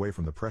to wince away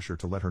from the pressure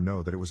to let her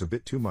know that it was a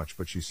bit too much,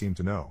 but she seemed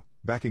to know,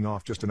 backing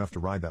off just enough to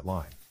ride that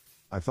line.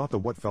 I thought that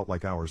what felt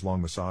like hours-long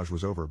massage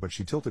was over, but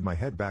she tilted my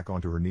head back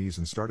onto her knees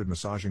and started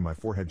massaging my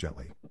forehead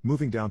gently,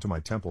 moving down to my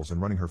temples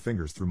and running her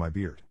fingers through my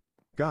beard.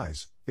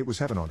 Guys, it was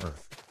heaven on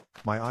earth.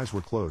 My eyes were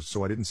closed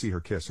so I didn't see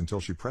her kiss until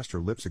she pressed her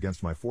lips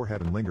against my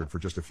forehead and lingered for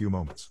just a few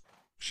moments.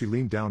 She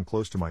leaned down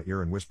close to my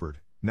ear and whispered,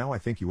 now I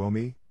think you owe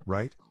me,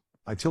 right?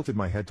 I tilted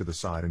my head to the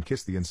side and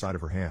kissed the inside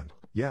of her hand.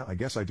 Yeah, I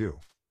guess I do.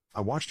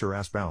 I watched her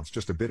ass bounce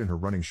just a bit in her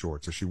running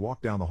shorts as she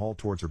walked down the hall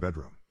towards her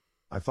bedroom.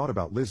 I thought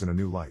about Liz in a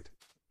new light.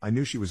 I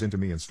knew she was into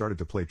me and started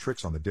to play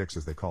tricks on the dicks,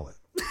 as they call it.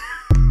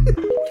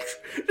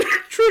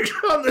 Tricks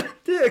on the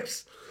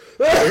dicks!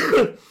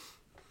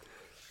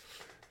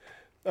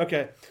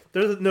 Okay,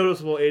 there's a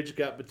noticeable age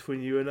gap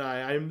between you and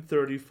I. I'm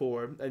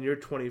 34 and you're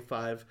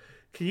 25.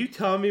 Can you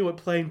tell me what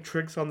playing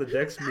tricks on the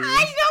dicks means?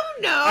 I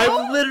don't know.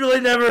 I've literally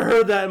never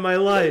heard that in my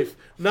life.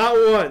 Not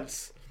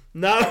once.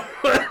 Not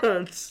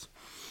once.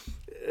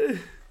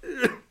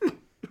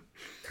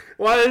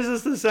 Why is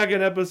this the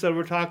second episode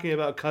we're talking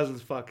about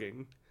cousins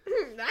fucking?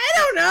 I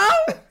don't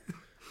know.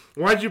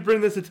 Why'd you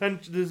bring this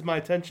attention? This is my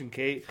attention,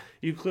 Kate.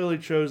 You clearly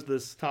chose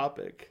this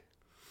topic.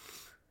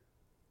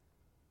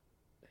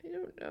 I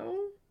don't know.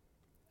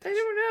 I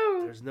don't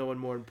know. There's no one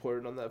more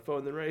important on that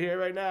phone than right here,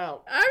 right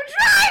now. I'm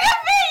trying to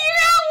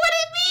figure out what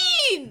it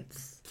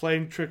means.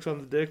 Playing tricks on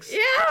the dicks?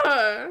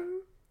 Yeah.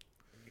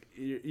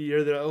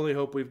 You're the only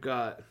hope we've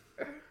got.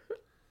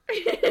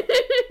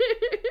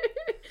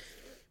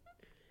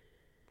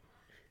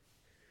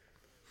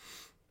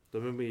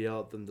 Don't make me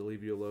yell at them to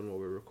leave you alone while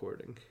we're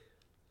recording.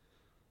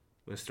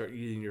 I'm going to start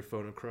eating your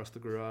phone across the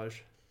garage.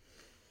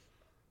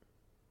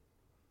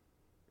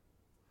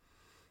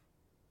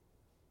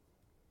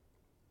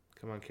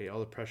 Come on, Kate. All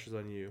the pressure's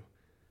on you.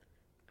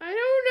 I don't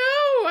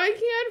know. I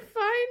can't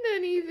find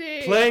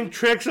anything. Playing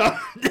tricks on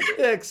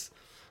dicks.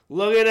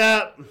 Look it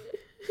up.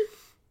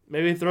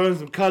 Maybe throw in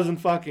some cousin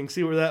fucking.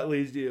 See where that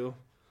leads you.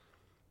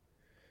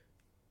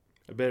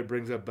 I bet it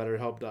brings up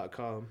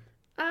BetterHelp.com.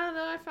 I don't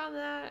know. I found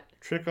that.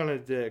 Trick on a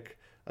dick.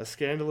 A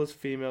scandalous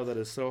female that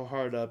is so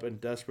hard up and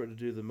desperate to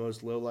do the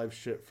most low-life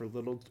shit for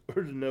little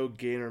or to no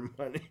gain or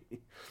money.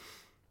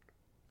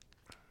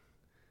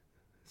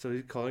 So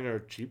he's calling her a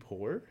cheap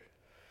whore?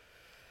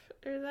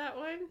 Or that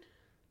one?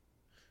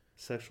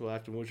 Sexual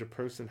act in which a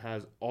person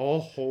has all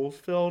holes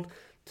filled,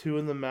 2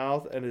 in the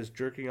mouth, and is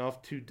jerking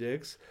off 2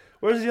 dicks.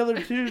 Where's the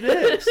other 2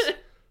 dicks?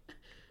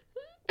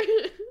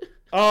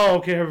 Oh,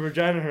 okay, her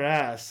vagina and her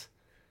ass.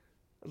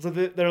 So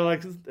they're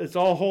like, it's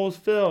all holes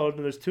filled,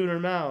 and there's 2 in her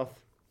mouth.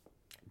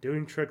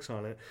 Doing tricks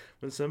on it.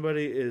 When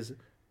somebody is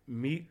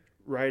meat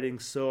riding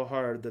so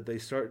hard that they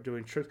start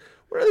doing tricks.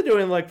 What are they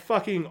doing, like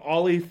fucking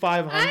Ollie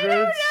 500s? I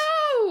don't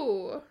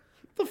know!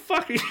 What the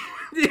fuck are you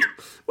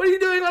What are you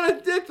doing on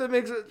a dick that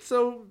makes it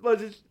so much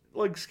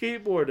like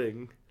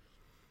skateboarding?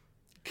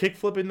 Kick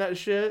flipping that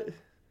shit?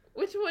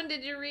 Which one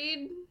did you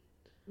read?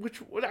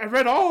 I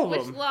read all of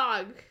them. Which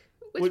log?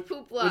 Which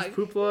poop log? Which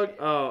poop log?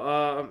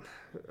 Oh,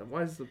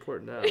 why is this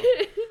important now?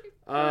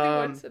 Everybody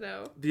wants to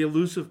know. The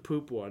elusive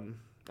poop one.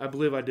 I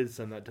believe I did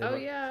send that to him. Oh,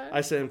 yeah.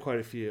 I sent him quite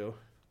a few.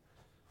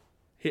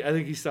 I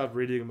think he stopped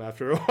reading them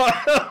after a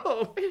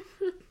while.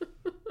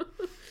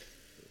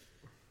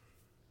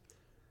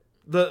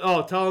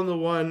 Tell him the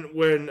one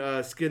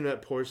when Skin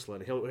met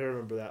porcelain. He'll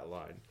remember that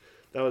line.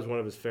 That was one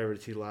of his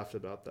favorites. He laughed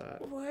about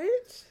that.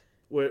 What?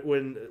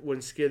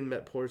 When Skin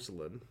met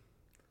porcelain.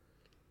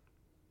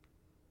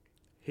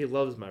 He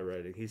loves my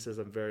writing. He says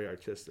I'm very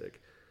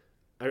artistic.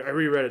 I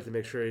reread it to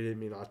make sure he didn't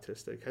mean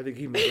autistic. I think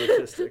he meant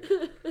artistic.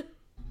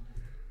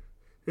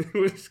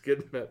 When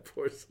Skin met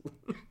porcelain.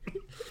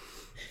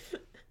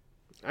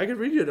 I could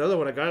read you another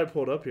one. I got it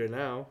pulled up here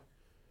now.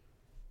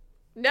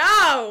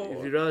 No!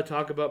 If you'd rather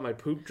talk about my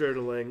poop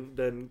journaling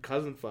than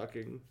cousin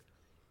fucking.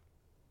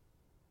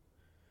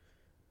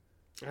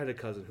 I had a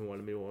cousin who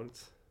wanted me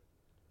once.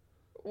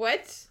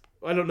 What?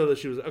 I don't know that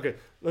she was... Okay,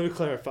 let me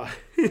clarify.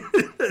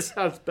 That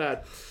sounds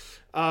bad.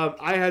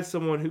 I had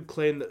someone who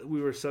claimed that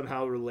we were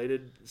somehow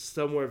related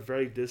somewhere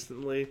very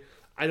distantly.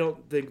 I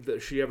don't think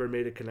that she ever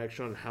made a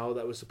connection on how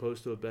that was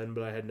supposed to have been,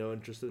 but I had no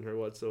interest in her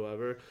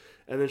whatsoever.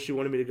 And then she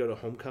wanted me to go to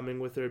homecoming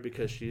with her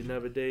because she didn't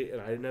have a date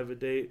and I didn't have a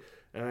date.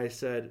 And I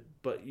said,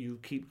 but you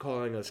keep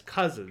calling us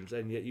cousins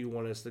and yet you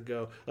want us to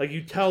go. Like,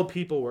 you tell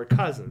people we're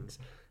cousins.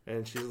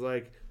 And she's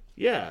like,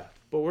 yeah,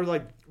 but we're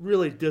like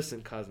really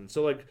distant cousins.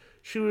 So like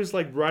she was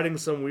like writing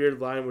some weird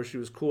line where she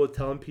was cool with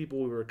telling people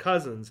we were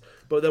cousins,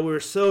 but that we were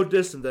so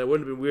distant that it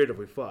wouldn't have been weird if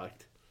we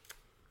fucked.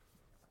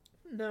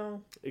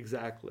 No.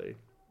 Exactly.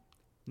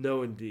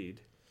 No,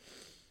 indeed.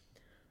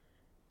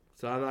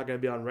 So I'm not going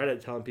to be on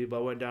Reddit telling people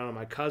I went down on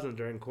my cousin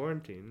during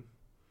quarantine.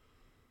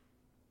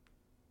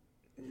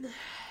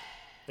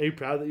 Are you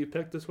proud that you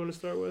picked this one to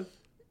start with?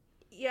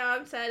 Yeah,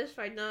 I'm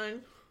satisfied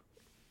none.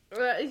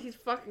 He's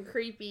fucking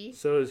creepy.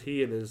 So is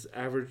he and his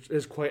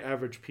quite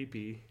average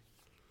pee-pee.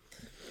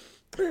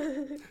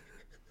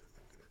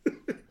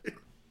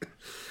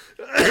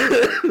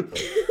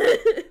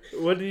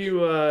 What do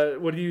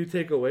you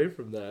take away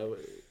from that?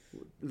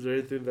 Is there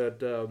anything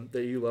that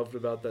you loved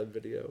about that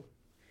video?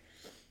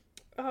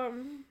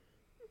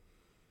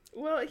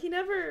 Well, he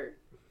never.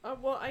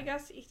 Well, I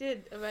guess he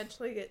did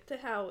eventually get to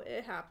how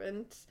it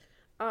happened.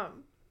 I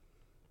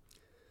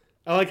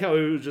like how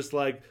he was just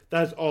like,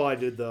 that's all I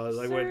did though.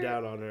 I Sir, went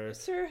down on her.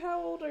 Sir,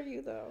 how old are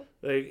you though?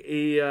 Like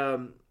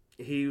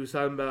he was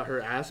talking about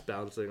her ass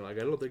bouncing. Like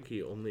I don't think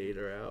he only ate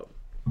her out.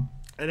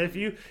 And if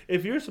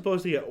you're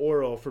supposed to get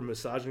oral for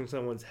massaging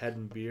someone's head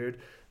and beard,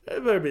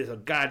 it better be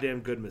some goddamn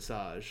good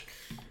massage.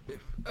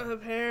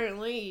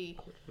 Apparently.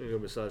 I'm gonna go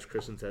massage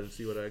Kristen's head and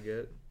see what I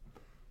get.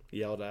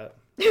 Yelled at.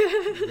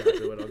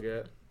 Exactly what I'll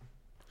get.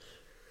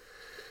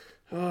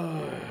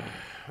 Oh,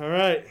 all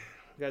right,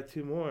 got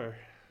 2 more.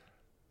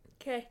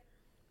 Okay.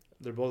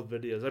 They're both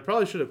videos. I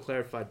probably should have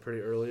clarified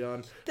pretty early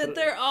on. That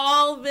they're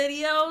all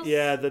videos?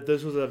 Yeah, that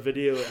this was a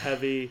video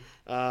heavy.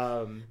 They're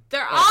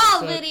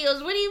all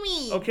videos. What do you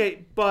mean?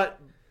 Okay, but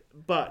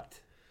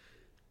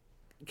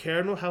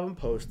Karen will have them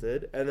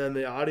posted, and then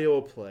the audio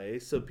will play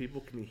so people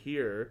can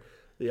hear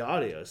the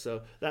audio.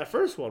 So that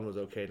first one was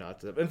okay not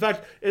to. In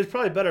fact, it's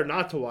probably better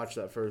not to watch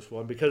that first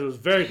one because it was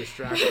very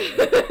distracting.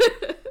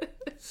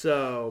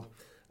 So,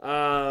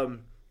 but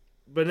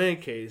in any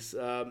case,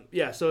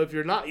 yeah. So if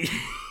you're not,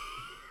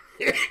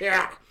 if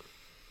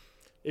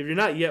you're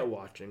not yet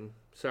watching,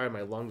 sorry,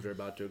 my lungs are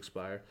about to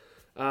expire.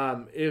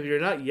 If you're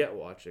not yet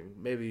watching,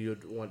 maybe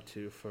you'd want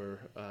to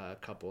for a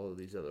couple of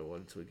these other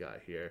ones we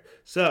got here.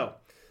 So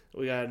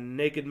we got a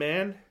naked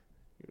man.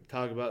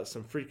 Talk about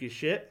some freaky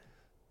shit.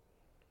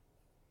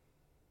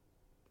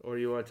 Or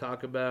you want to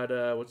talk about,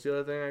 what's the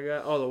other thing I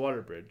got? Oh, the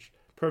water bridge.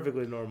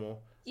 Perfectly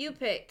normal. You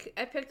pick.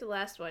 I picked the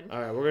last one. All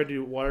right, we're going to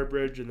do water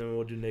bridge, and then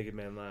we'll do naked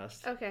man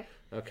last. Okay.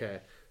 Okay.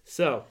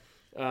 So,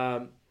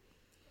 I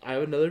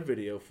have another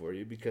video for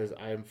you because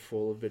I am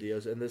full of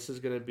videos, and this is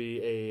going to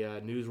be a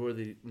not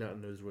newsworthy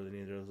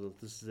news.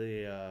 This is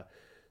a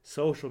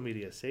social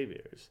media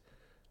saviors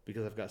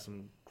because I've got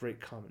some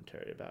great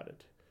commentary about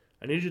it.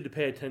 I need you to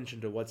pay attention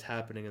to what's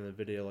happening in the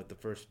video, like the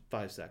first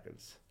 5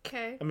 seconds.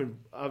 Okay. I mean,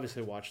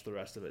 obviously watch the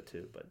rest of it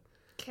too, but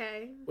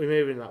Okay. we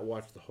may even not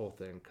watch the whole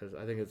thing because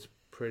I think it's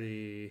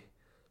pretty.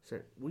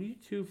 Will you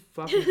two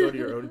fucking go to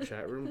your own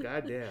chat room?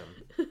 Goddamn.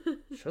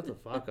 Shut the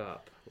fuck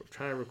up. We're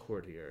trying to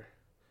record here.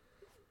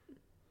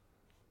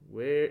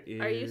 Where is...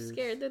 Are you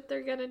scared that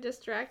they're gonna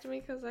distract me?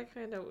 Because I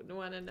kind of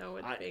want to know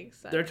what's being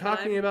said. They're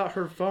talking about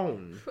her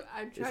phone.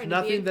 I'm trying it's to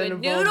nothing be a that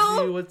good involves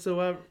noodle. you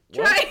whatsoever.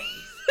 Trying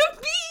to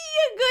be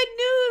a good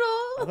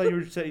noodle. I thought you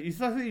were saying... You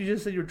thought you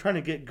just said you were trying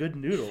to get good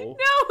noodle.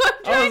 No,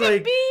 I'm trying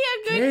to be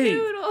a good Kate,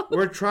 noodle.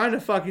 We're trying to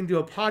fucking do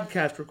a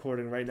podcast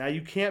recording right now.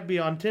 You can't be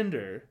on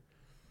Tinder.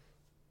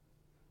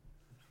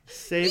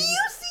 Save... Do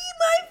you see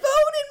my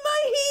phone in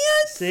my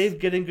hand? Save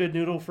getting good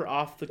noodle for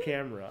off the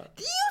camera.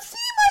 Do you see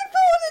my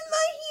phone in my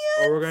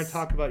hand? Or we're going to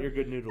talk about your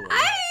good noodling.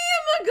 I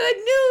am a good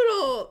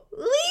noodle.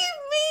 Leave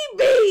me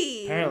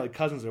be. Apparently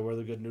cousins are where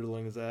the good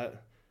noodling is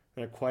at.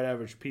 They're quite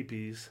average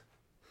peepees.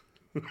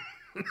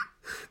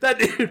 That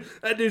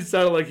dude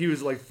sounded like he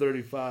was like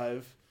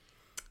 35.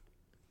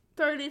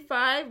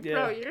 35? Yeah.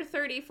 Bro, you're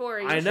 34. Are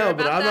you I sure know,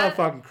 but about I'm that? not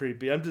fucking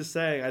creepy. I'm just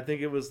saying, I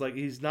think it was like,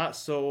 he's not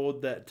so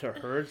old that to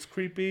her it's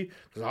creepy.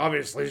 Because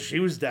obviously she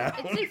was down.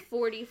 It's like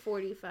 40,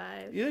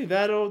 45. You think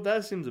that old?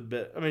 That seems a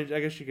bit... I mean, I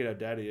guess you could have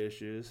daddy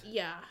issues.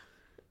 Yeah.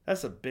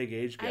 That's a big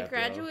age gap, I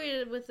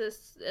graduated with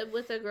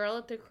a girl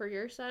at the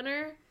career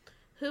center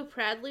who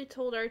proudly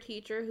told our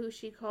teacher, who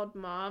she called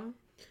mom,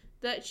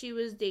 that she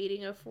was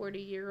dating a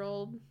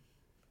 40-year-old.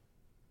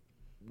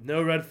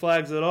 No red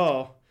flags at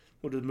all.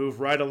 We'll just move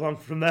right along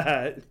from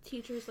that. The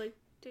teacher's like,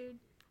 dude,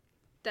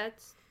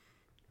 that's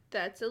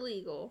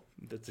illegal.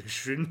 That's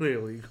extremely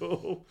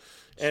illegal.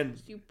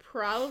 And You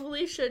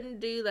probably shouldn't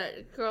do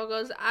that. Girl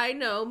goes, I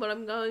know, but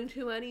I'm going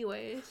to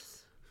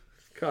anyways.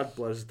 God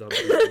bless dumb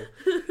people.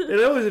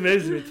 It always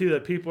amazes me, too,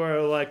 that people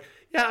are like,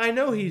 yeah, I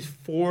know he's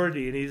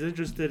 40 and he's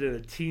interested in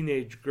a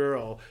teenage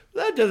girl.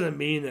 But that doesn't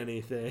mean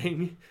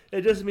anything.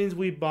 It just means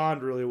we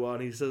bond really well.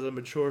 And he says I'm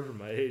mature for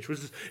my age, which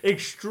is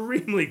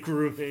extremely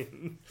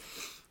grooming.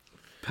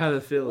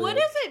 Pedophilia. What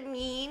does it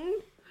mean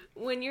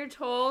when you're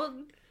told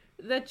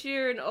that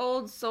you're an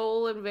old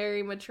soul and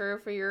very mature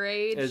for your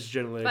age It's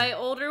generally... by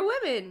older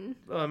women?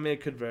 I mean,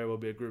 it could very well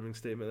be a grooming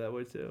statement that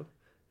way, too.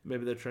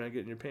 Maybe they're trying to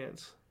get in your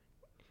pants.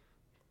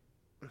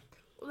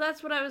 Well,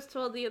 that's what I was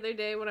told the other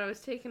day when I was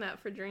taken out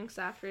for drinks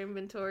after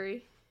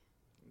inventory.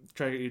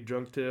 Trying to get you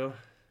drunk, too.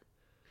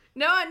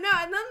 No, and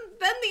then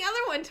the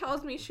other one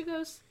tells me, she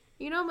goes,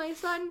 you know, my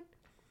son,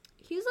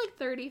 he's like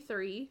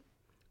 33,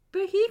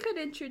 but he could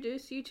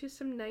introduce you to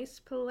some nice,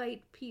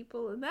 polite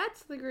people, and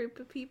that's the group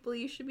of people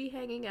you should be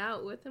hanging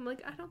out with. I'm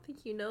like, I don't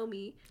think you know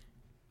me.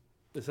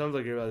 It sounds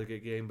like you're about to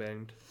get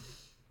gangbanged.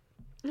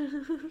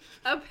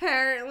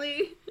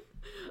 Apparently.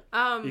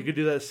 You could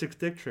do that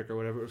 6-dick trick or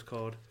whatever it was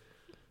called.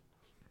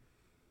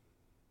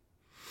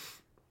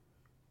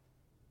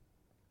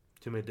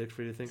 Too many dicks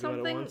for you to think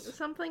about at once?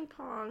 Something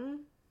pong.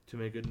 Too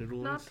many good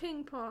noodles? Not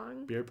ping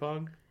pong. Beer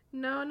pong?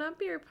 No, not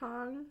beer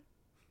pong.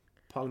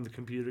 Pong the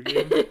computer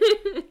game? What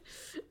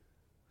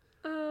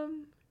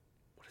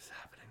is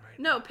happening right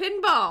now? No,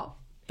 pinball.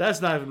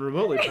 That's not even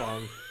remotely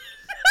pong.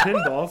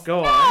 Pinball, go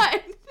on. Not.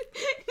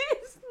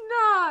 It's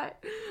not.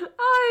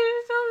 Oh, he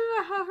was telling me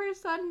about how her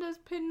son does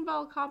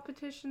pinball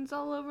competitions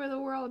all over the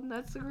world, and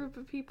that's the group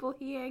of people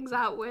he hangs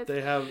out with.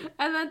 They have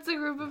And that's the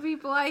group of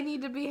people I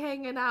need to be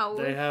hanging out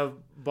with. they have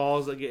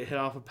balls that get hit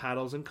off of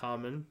paddles in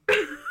common.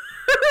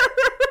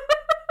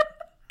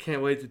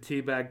 Can't wait to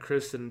teabag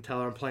Kristen and tell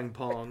her I'm playing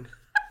Pong.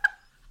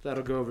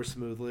 That'll go over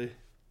smoothly.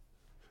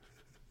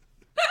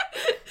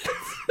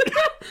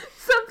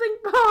 Something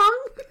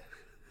Pong.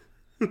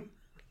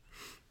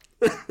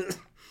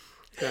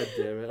 God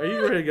damn it. Are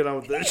you ready to get on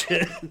with this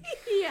shit?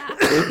 Yeah.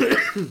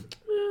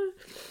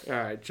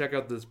 Alright, check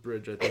out this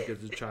bridge. I think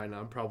it's in China.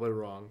 I'm probably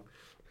wrong.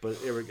 But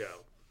here we go.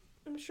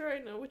 I'm sure I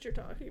know what you're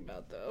talking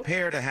about, though.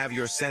 Prepare to have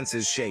your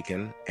senses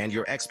shaken and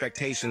your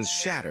expectations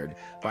shattered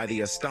by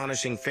the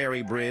astonishing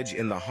ferry bridge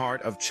in the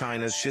heart of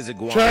China's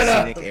Shiziguan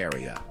scenic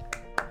area.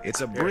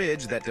 It's a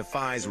bridge that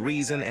defies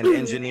reason and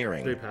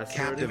engineering,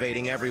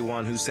 captivating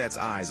everyone who sets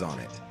eyes on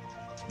it.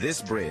 This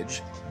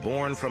bridge,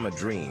 born from a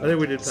dream, I think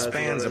we did pass it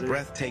spans a already.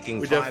 breathtaking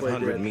We definitely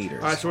 500 did.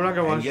 meters, Alright, so we're not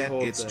gonna watch and the yet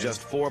whole it's thing.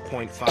 just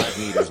 4.5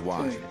 meters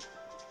wide.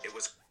 It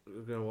was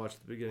We're going to watch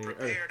the beginning.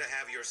 Prepare to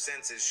have your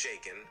senses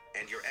shaken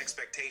and your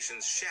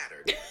expectations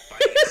shattered by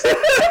the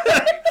astonishing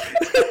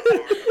ferry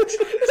bridge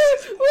in the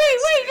heart of China's Shiziguan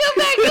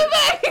Wait, go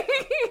back.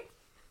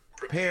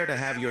 Prepare to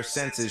have your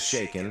senses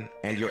shaken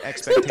and your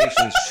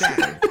expectations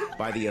shattered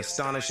by the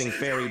astonishing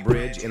ferry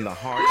bridge in the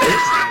heart of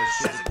China's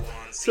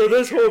Shiziguan So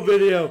this whole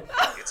video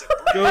It's a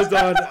bridge goes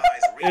that on.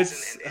 defies reason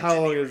It's and how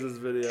long is engineering, this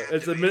video?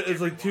 captivating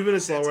It's like 2 everyone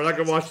minutes who long. sets We're not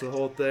gonna eyes watch the on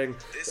whole thing,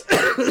 This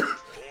bridge,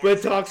 but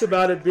it talks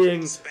about it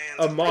being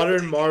a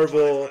modern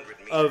marvel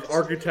of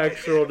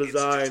architectural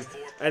design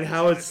and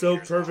how it's so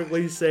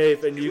perfectly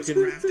safe, and you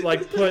can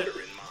like put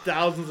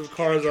thousands of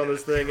cars on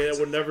this thing and it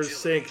would never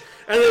sink.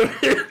 And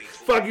then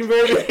fucking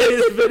very beginning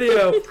of this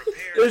video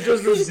is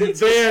just this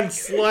van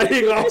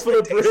sliding off of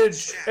the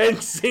bridge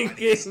and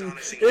sinking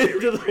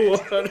into the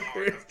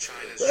water.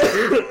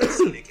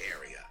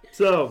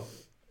 So,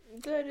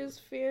 That is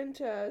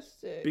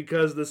fantastic.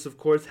 because this of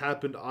course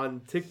happened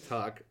on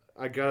TikTok,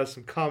 I got us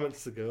some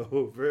comments to go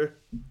over.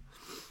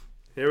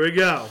 Here we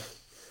go.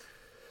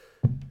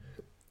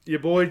 Your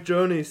boy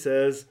Joni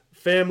says,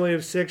 family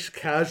of 6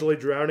 casually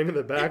drowning in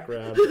the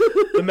background.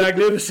 The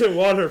magnificent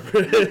water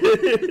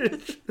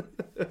bridge.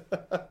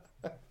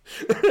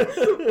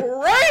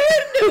 Right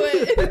into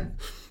it.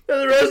 And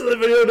the rest of the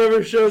video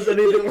never shows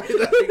anything like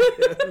that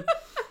again.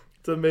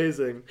 It's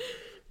amazing.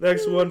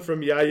 Next one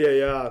from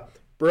Yeah.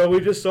 Bro,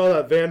 we just saw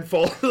that van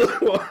fall into the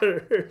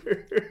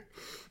water.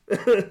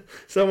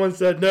 Someone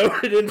said, no,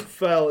 it didn't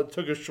fall. It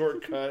took a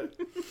shortcut.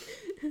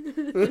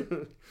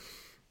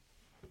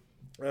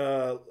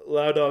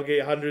 Loud Dog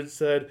 800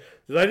 said,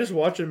 did I just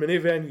watch a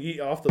minivan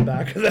yeet off the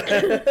back of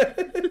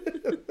that?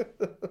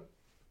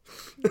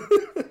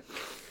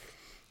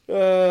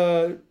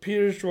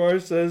 Peter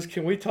Schwartz says,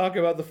 can we talk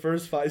about the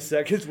first 5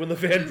 seconds when the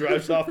van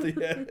drives off the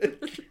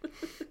edge?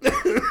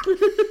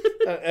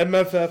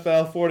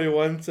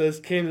 MFFL41 says,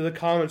 came to the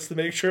comments to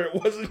make sure it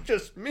wasn't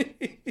just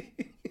me.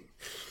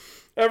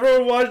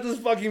 Everyone watched this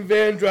fucking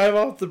van drive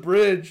off the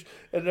bridge,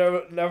 and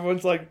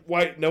everyone's like,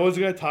 wait, no one's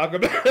going to talk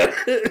about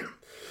it?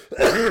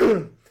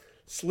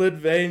 Slid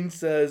Vein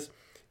says,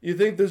 you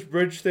think this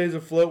bridge stays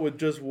afloat with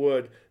just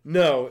wood?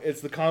 No, it's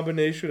the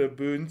combination of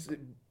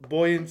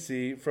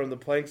buoyancy from the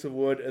planks of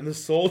wood and the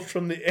souls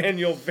from the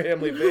annual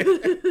family van.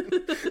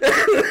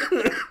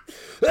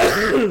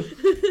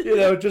 You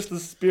know, just the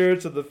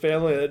spirits of the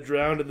family that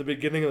drowned in the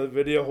beginning of the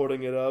video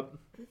holding it up.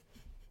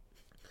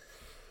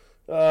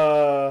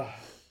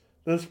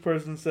 This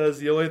person says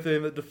the only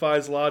thing that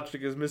defies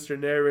logic is Mr.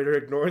 Narrator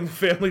ignoring the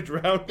family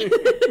drowning.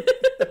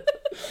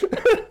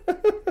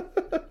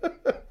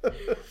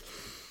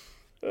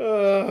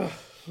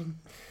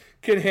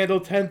 Can handle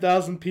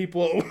 10,000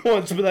 people at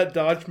once, but that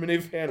Dodge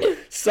minivan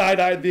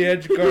side-eyed the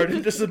edge guard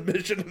into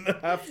submission in a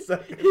half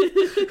second.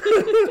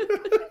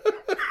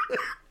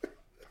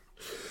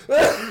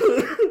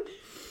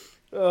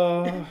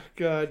 Oh,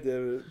 god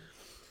damn it.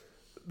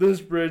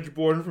 This bridge,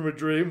 born from a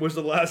dream, was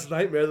the last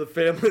nightmare the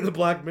family in the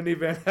black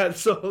minivan had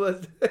so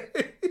that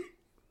day.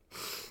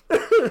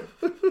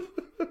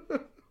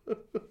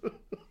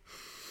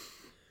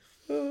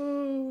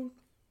 Oh.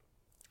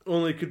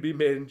 Only could be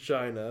made in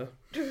China.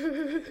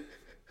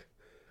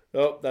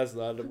 Oh, that's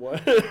not the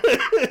one.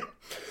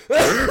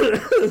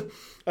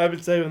 I've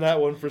been saving that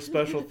one for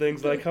special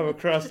things that I come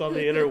across on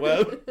the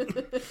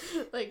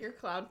interweb. Like your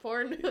cloud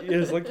porn?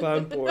 Yes, like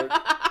clown porn.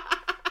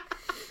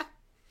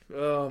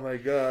 Oh my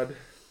god.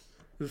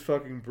 This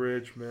fucking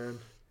bridge, man.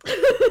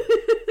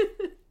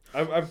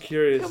 I'm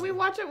curious. Can we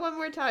watch it one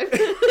more time?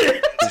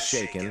 Is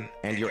shaken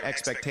and your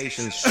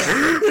expectations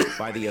shattered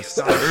by the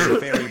astonishing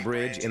ferry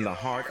bridge in the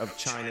heart of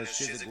China's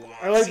Shizuguan.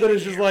 I like that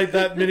it's just like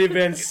that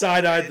minivan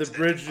side-eyed the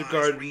bridge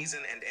guard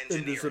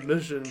into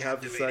submission in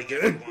half a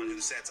second.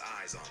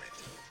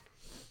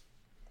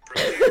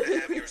 Prepare to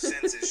have your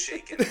senses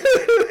shaken and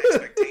your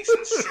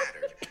expectations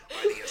shattered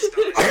by the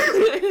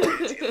astonishing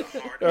bridge in the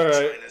heart of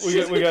Alright,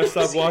 China's we gotta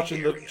stop Shizuguan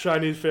watching the area.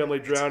 Chinese family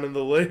drown in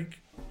the lake.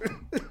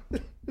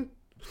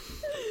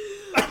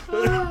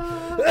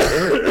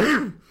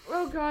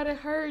 Oh god, it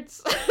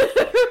hurts.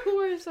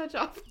 We're such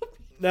awful people.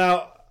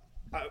 Now,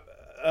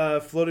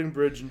 floating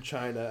bridge in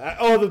China.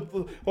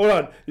 Hold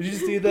on. Did you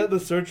see that? The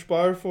search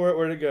bar for it?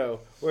 Where'd it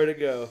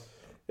go?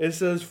 It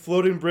says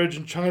floating bridge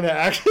in China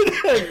accident.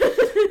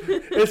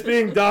 It's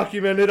being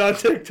documented on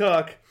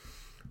TikTok.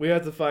 We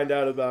have to find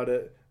out about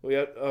it. Oh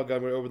god,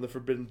 I'm gonna open the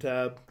forbidden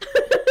tab.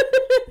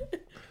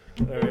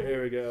 Alright,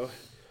 here we go.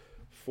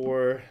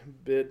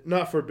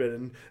 Not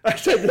forbidden. I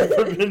said the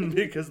forbidden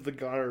because of the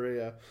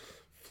gonorrhea.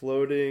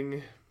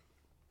 Floating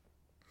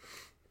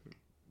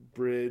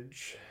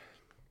bridge,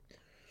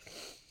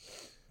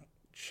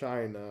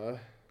 China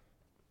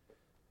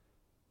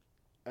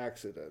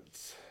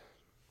accidents.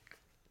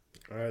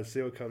 Alright, let's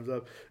see what comes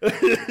up.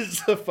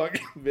 It's a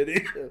fucking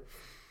video.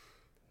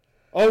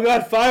 Oh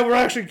god, 5 were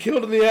actually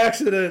killed in the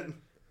accident.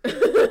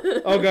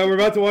 Oh god, we're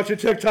about to watch a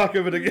TikTok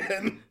of it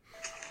again.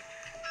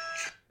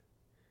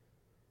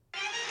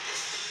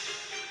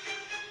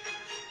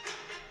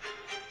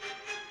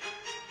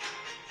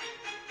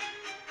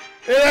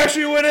 It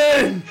actually went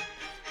in!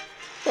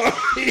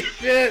 Holy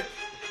shit!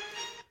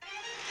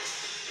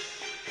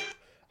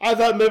 I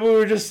thought maybe we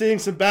were just seeing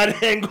some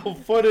bad angle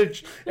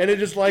footage and it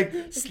just like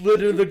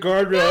slid into the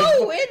guardrail.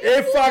 No,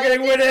 it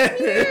fucking went in!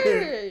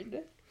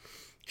 Weird.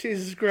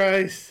 Jesus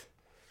Christ.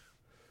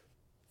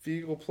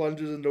 Vehicle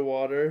plunges into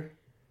water.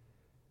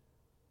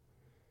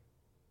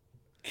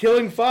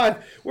 Killing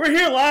 5. We're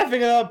here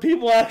laughing about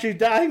people actually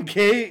dying,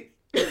 Kate.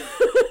 People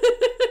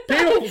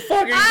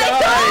fucking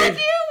died. I told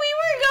you we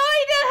were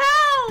going to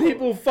hell.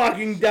 People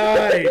fucking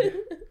died.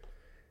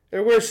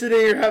 And we're sitting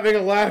here having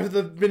a laugh at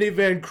the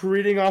minivan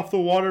careening off the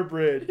water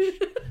bridge.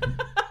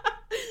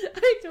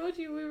 I told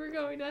you we were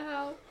going to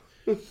hell.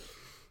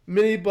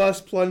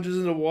 Minibus plunges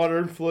into water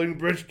and floating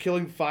bridge,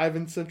 killing 5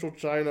 in central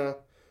China.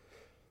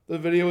 The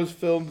video was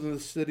filmed in the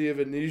city of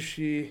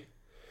Anishi.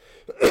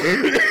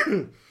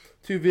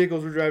 2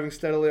 vehicles were driving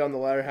steadily on the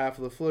latter half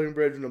of the floating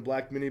bridge when a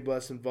black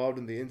minibus involved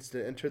in the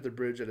incident entered the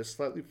bridge at a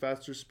slightly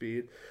faster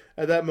speed.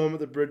 At that moment,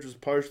 the bridge was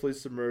partially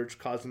submerged,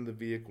 causing the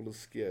vehicle to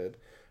skid.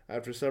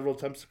 After several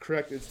attempts to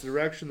correct its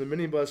direction, the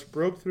minibus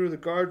broke through the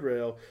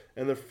guardrail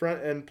and the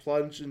front end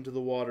plunged into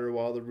the water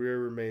while the rear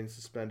remained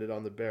suspended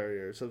on the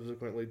barrier.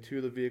 Subsequently, 2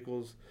 of the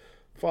vehicles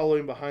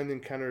following behind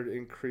encountered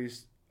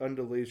increased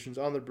undulations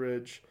on the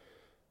bridge.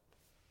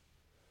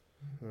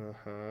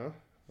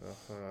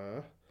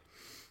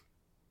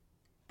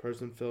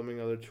 Person filming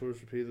other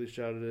tourists repeatedly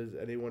shouted, "Is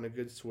anyone a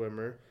good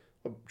swimmer?"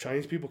 Oh,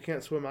 Chinese people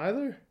can't swim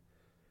either?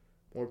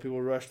 More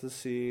people rushed the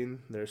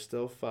scene. There's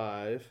still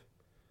 5.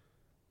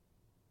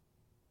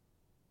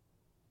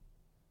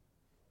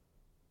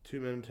 2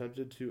 men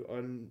attempted to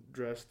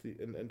undress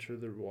and enter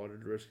the water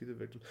to rescue the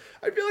victim.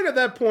 I feel like at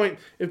that point,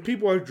 if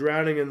people are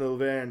drowning in the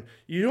van,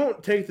 you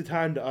don't take the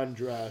time to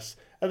undress.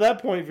 At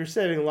that point, if you're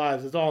saving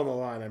lives, it's all on the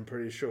line, I'm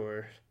pretty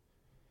sure.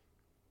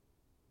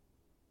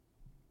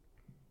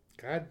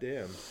 God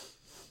damn.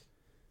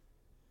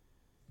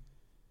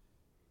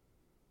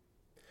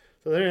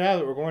 So there you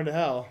have it. We're going to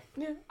hell.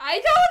 Yeah. I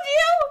told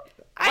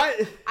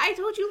you! I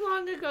told you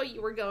long ago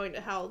you were going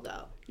to hell,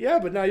 though. Yeah,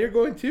 but now you're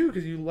going too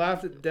because you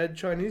laughed at dead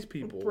Chinese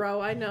people.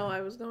 Bro, I know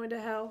I was going to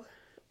hell.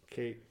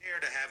 Kate. Prepare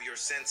to have your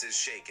senses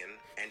shaken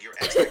and your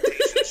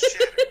expectations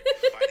shattered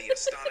by the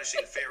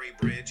astonishing ferry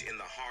bridge in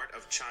the heart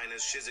of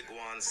China's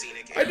Shiziguan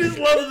scenic area. I just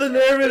love that the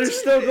narrator's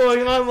still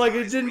going on like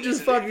it didn't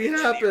just fucking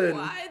happen.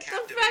 What?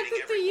 The fact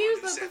that they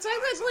used that, the fact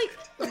that,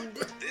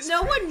 like,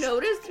 no one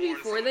noticed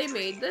before they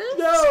made this?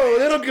 No,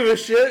 they don't give a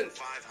shit.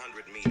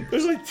 500 meters.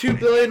 There's like 2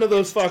 billion of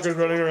those fuckers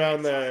running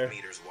around there.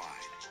 Meters wide.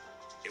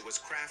 It was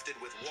crafted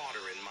with water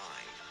in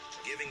mind,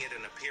 giving it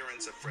an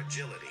appearance of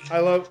fragility. I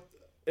love.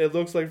 It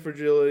looks like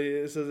fragility.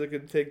 It says it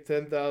could take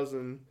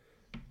 10,000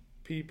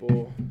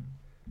 people.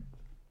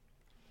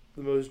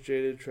 The most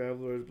jaded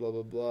travelers, blah,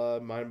 blah, blah.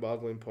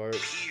 Mind-boggling part.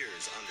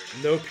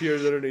 No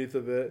piers underneath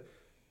of it.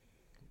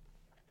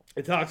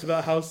 It talks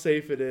about how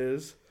safe it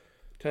is.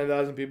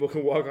 10,000 people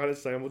can walk on it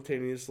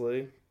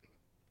simultaneously.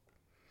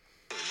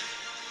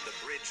 The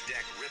bridge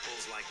deck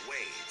ripples like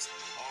waves,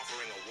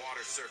 offering a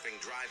water surfing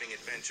driving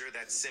adventure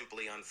that's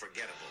simply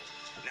unforgettable.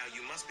 Now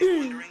you must be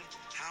wondering,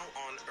 how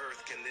on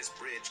earth can this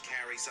bridge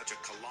carry such a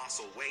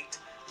colossal weight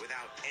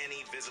without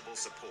any visible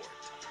support?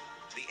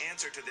 The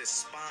answer to this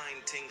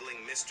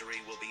spine-tingling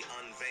mystery will be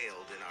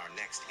unveiled in our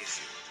next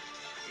issue.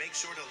 Make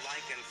sure to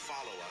like and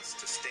follow us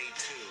to stay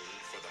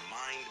tuned for the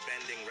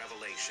mind-bending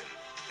revelation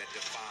that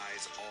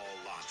defies all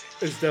logic.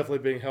 It's definitely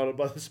being held up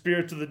by the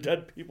spirits of the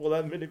dead people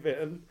in that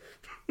minivan.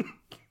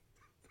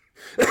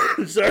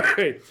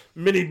 Sorry,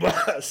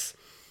 minibus.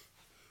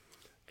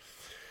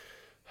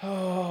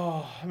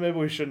 Oh, maybe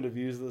we shouldn't have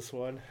used this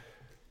one.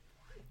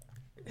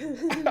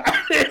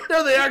 I didn't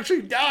know they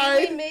actually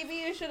died. Maybe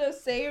you should have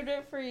saved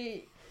it for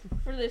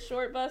the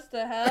short bus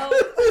to hell.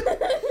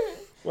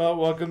 Well,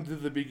 welcome to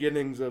the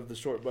beginnings of the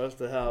short bus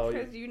to hell.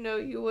 Because you know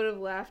you would have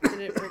laughed at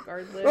it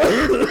regardless.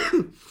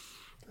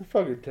 That's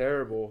fucking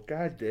terrible.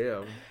 God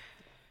damn.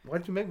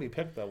 Why'd you make me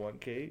pick that one,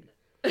 Kate?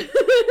 We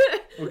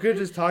could have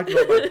just talked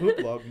about my poop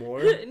log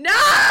more.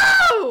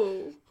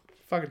 No!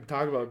 Fucking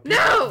talk about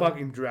people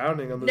fucking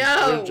drowning on this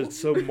bridge. It's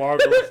so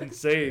marvelous and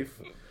safe.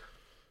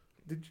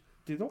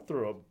 Dude, don't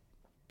throw up.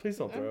 Please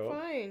don't throw up.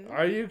 I'm fine.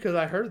 Are you? Because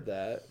I heard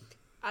that.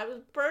 I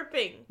was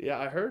burping. Yeah,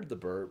 I heard the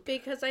burp.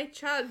 Because I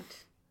chugged.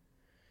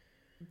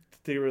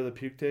 To get rid of the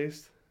puke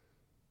taste?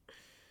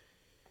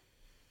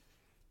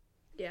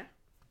 Yeah.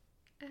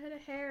 I had a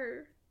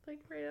hair. Like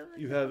right on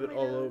the You have it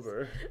all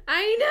over.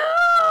 I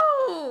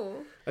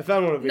know! I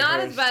found one of your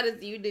Not hairs. as bad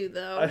as you do,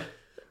 though.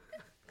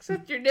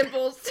 Except your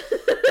nipples.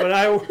 when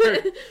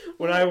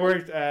I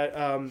worked at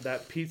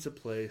that pizza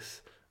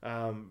place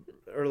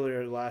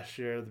earlier last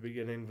year at the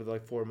beginning for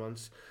like 4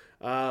 months,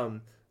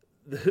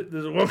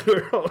 there's one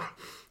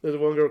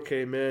girl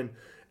came in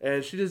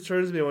and she just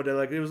turns to me one day,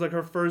 like it was like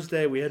her first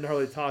day, we hadn't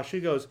hardly talked. She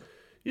goes,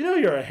 "You know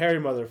you're a hairy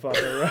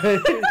motherfucker,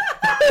 right?"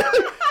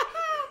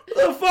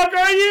 The fuck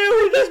are you?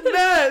 We just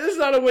met. This is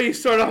not a way you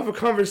start off a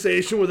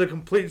conversation with a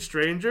complete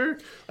stranger.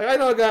 Like I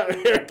know I got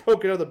hair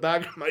poking out the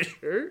back of my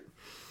shirt.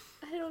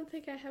 I don't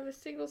think I have a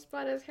single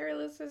spot as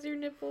hairless as your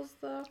nipples,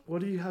 though. What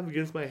do you have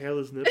against my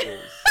hairless nipples?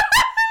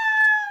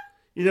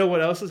 You know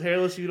what else is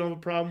hairless you don't have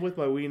a problem with?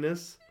 My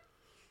weenus.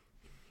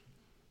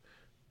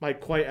 My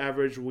quite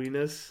average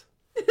weenus.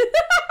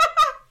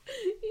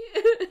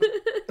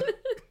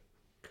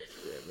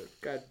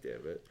 God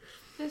damn it.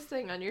 This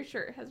thing on your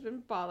shirt has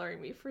been bothering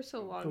me for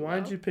so long. So why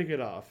did you pick it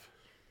off?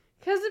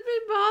 Because it's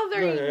been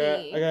bothering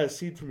me. I got a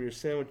seed from your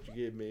sandwich you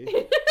gave me.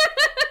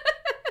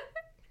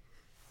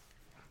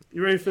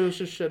 You ready to finish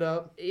this shit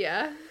up?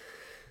 Yeah.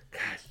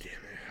 God damn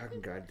it.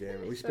 Fucking god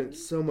damn it. We spent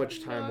so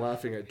much time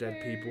laughing at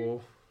dead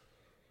people.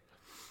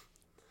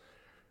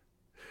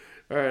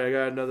 Alright, I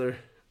got another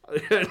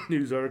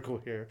news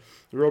article here.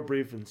 A real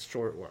brief and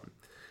short one.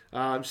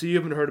 So you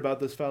haven't heard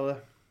about this fella?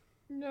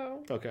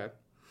 No. Okay.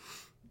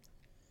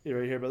 You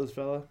ready to hear about this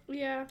fella?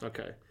 Yeah.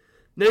 Okay.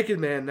 Naked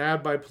man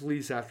nabbed by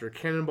police after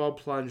cannonball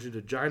plunge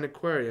into giant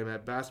aquarium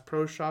at Bass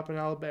Pro Shop in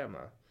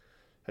Alabama.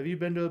 Have you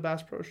been to a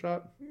Bass Pro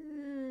Shop?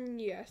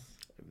 Yes.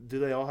 Do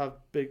they all have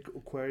big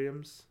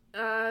aquariums?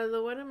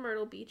 The one in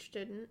Myrtle Beach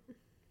didn't.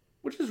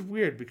 Which is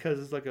weird because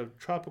it's like a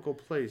tropical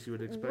place you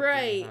would expect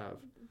right. to have.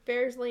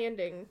 Bears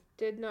Landing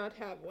did not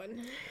have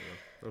one.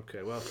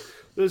 Okay, well,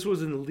 this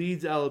was in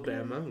Leeds,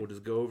 Alabama. We'll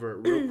just go over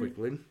it real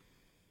quickly.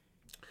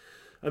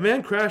 A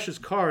man crashed his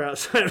car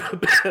outside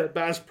of a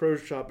Bass Pro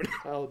Shop in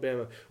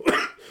Alabama.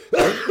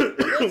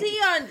 Was he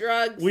on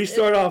drugs? We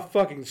start off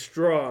fucking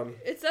strong.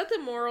 Is that the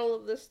moral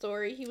of the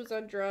story? He was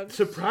on drugs?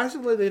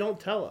 Surprisingly, they don't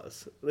tell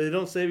us. They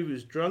don't say if he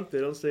was drunk. They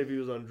don't say if he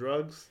was on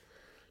drugs.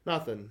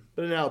 Nothing.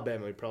 But in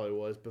Alabama, he probably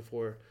was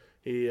before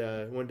he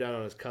went down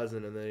on his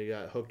cousin and then he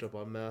got hooked up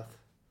on meth.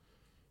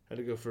 Had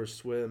to go for a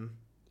swim.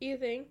 You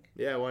think?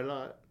 Yeah, why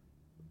not?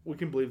 We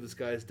can believe this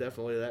guy is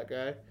definitely that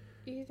guy.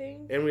 You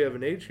think? And we have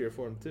an age here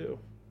for him, too.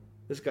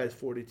 This guy's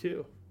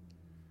 42.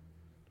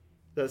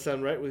 Does that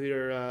sound right with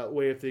your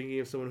way of thinking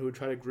of someone who would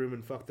try to groom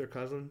and fuck their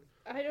cousin?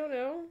 I don't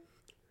know.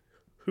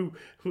 Who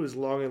was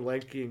long and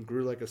lanky and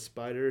grew like a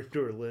spider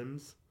into her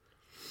limbs?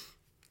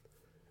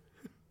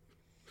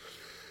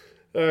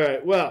 All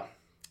right, well,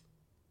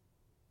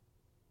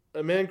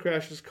 a man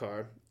crashed his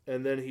car,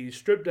 and then he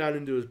stripped down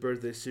into his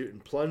birthday suit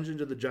and plunged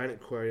into the giant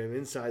aquarium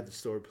inside the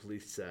store,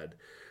 police said.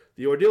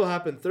 The ordeal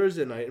happened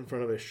Thursday night in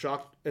front of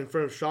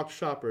shocked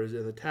shoppers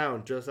in the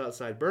town just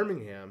outside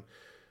Birmingham.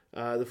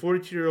 The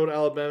 42-year-old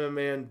Alabama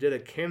man did a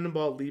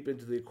cannonball leap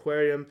into the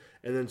aquarium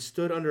and then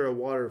stood under a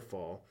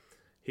waterfall.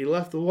 He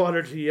left the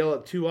water to yell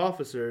at two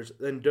officers,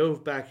 then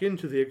dove back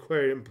into the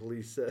aquarium,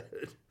 police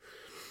said.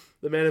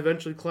 The man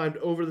eventually climbed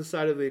over the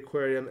side of the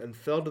aquarium and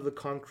fell to the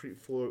concrete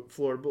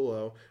floor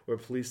below, where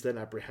police then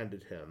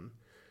apprehended him.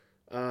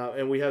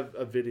 And we have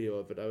a video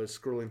of it. I was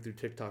scrolling through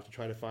TikTok to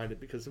try to find it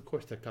because, of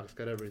course, TikTok's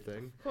got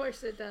everything. Of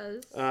course it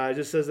does. It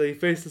just says that he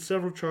faced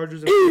several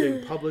charges,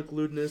 including public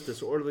lewdness,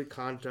 disorderly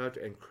conduct,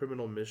 and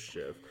criminal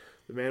mischief.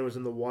 The man was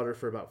in the water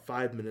for about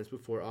 5 minutes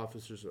before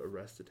officers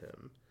arrested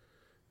him.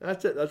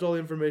 That's it. That's all the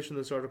information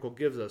this article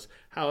gives us.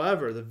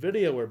 However, the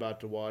video we're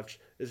about to watch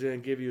is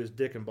going to give you his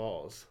dick and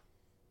balls.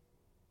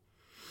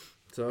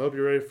 So I hope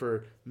you're ready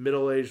for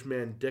middle-aged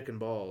man dick and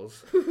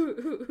balls.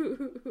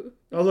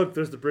 Oh, look,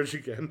 there's the bridge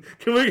again.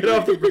 Can we get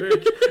off the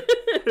bridge?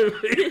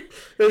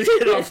 Let's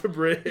get off the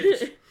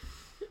bridge.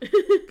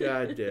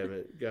 God damn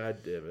it.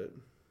 God damn it.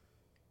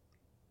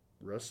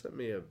 Russ sent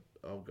me a...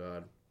 Oh,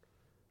 God.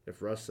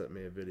 If Russ sent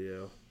me a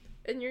video.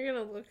 And you're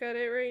going to look at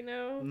it right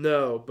now?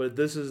 No, but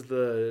this is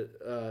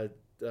the...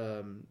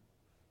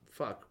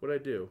 fuck,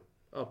 what'd I do?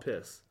 Oh,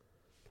 piss.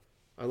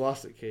 I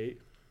lost it, Kate.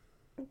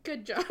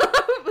 Good job.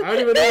 I don't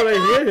even know what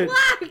I hit.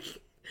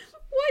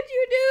 What'd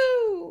you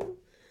do?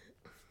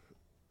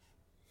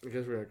 I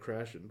guess we're gonna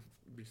crash and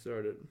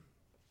restart it.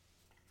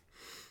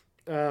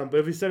 But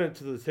if we send it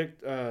to the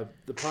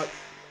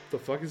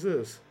fuck is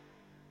this?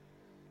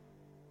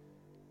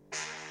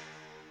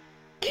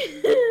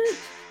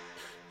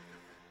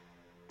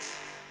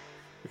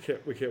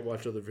 We can't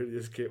watch other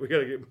videos, Kate. We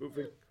gotta get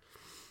moving.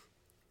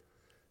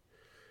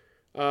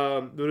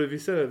 But if you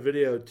send a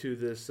video to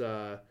this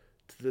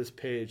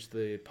page,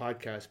 the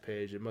podcast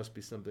page, it must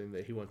be something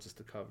that he wants us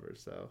to cover,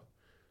 so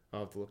I'll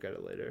have to look at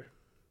it later.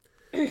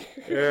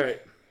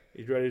 Alright,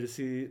 you ready to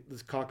see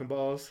this cock and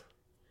balls?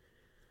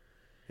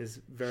 His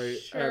very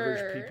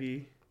average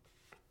pee-pee?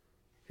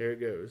 Here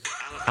it goes.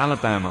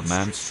 Alabama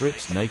man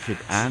strips naked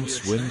and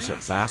swims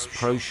at Bass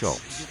Pro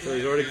Shops. So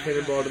he's already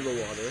cannonballed in the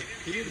water.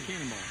 He did a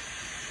cannonball.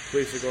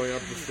 Police are going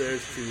up the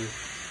stairs to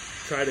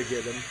try to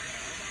get him.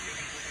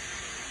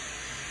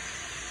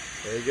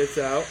 There he gets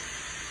out.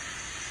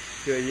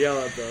 He's gonna yell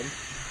at them.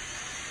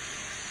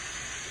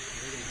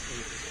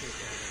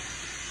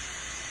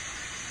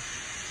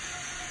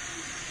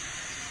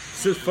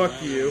 Says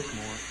fuck you.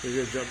 He's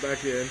gonna jump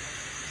back in.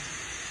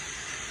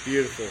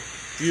 Beautiful.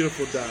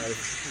 Beautiful dive.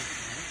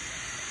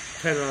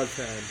 10 out of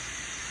 10.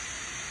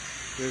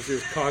 There's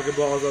his cock and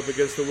balls up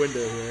against the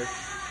window here.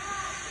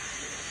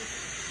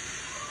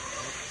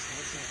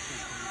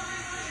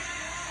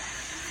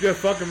 He's gonna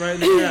fuck him right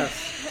in the ass.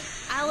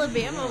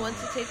 Alabama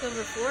wants to take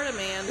over Florida,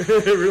 man.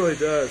 It really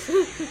does.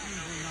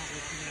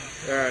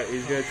 Alright,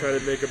 he's going to try to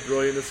make a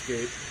brilliant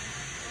escape.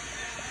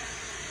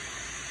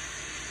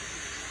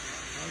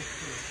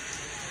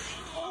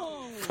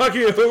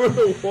 Fucking over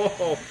the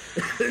wall.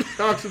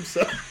 Knocks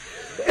himself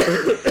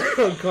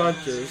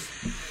unconscious.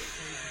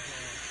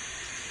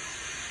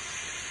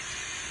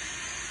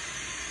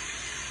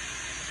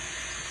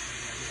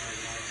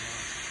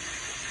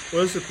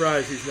 What a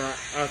surprise he's not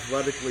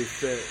athletically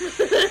fit.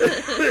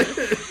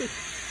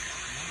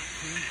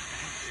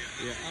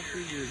 Yeah, I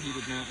figured he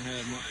did not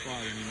have much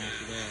fight in him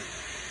after that.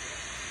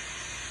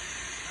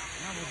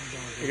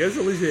 I guess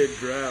at least he didn't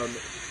drown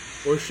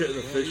or shit in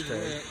the fish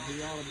tank.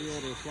 He ought to be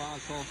able to fly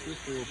across this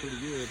field pretty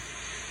good.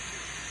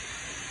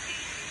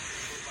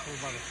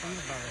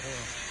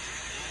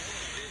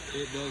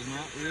 It does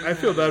not really I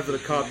feel bad for the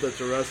cop that's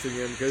arresting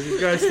him because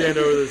he's got to stand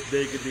over this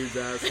naked dude's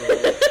asshole.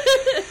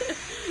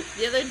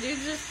 The other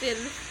dude's just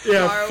standing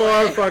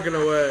far fucking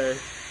away.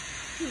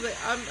 He's like,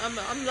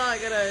 I'm not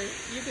gonna.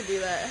 You can do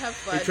that. Have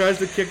fun. He tries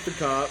to kick the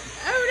cop.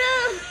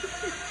 Oh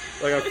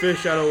no! Like a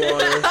fish out of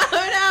water. Oh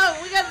no!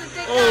 We got the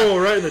dick up. Oh,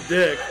 right in the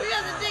dick. We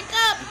got the dick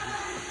up.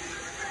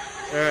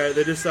 Alright,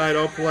 they decide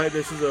all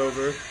politeness is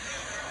over.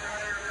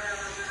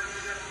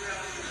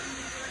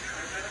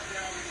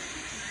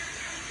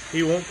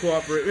 He won't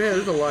cooperate. Man,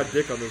 there's a lot of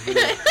dick on this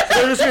video. So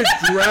they're just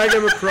gonna drag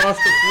him across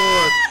the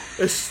floor.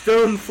 A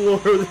stone floor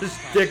with his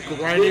dick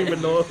grinding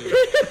manure.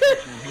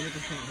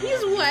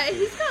 He's wet.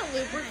 He's got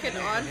lubricant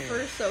on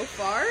for so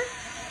far.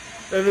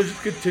 And they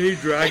just continue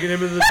dragging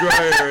him into the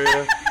dry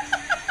area.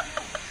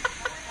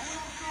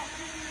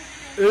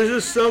 There's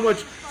just so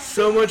much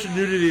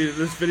nudity that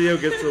this video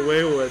gets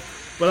away with.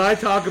 But I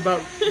talk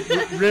about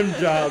rim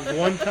jobs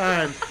one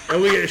time,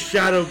 and we get a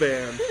shadow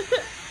ban.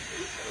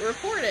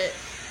 Report it.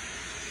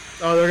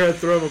 Oh, they're gonna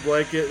throw him a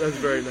blanket? That's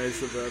very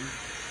nice of them.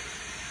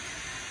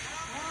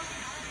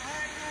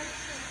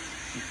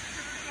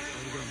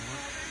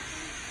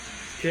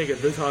 Can't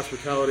get this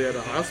hospitality at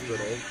a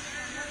hospital.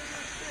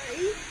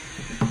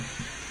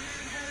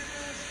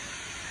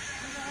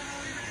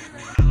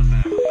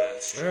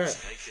 Alright.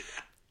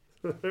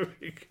 There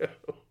we go.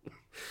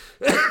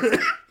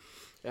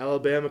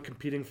 Alabama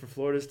competing for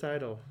Florida's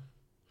title.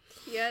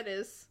 Yeah, it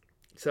is.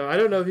 So I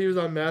don't know if he was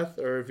on meth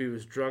or if he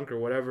was drunk or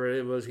whatever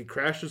it was. He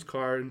crashed his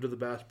car into the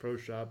Bass Pro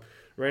Shop,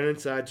 ran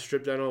inside,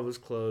 stripped down all of his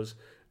clothes,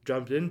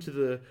 jumped into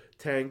the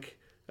tank,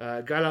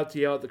 got out to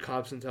yell at the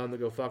cops and tell them to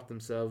go fuck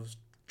themselves,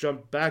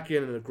 jumped back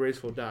in a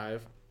graceful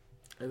dive,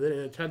 and then in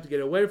an attempt to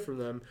get away from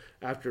them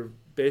after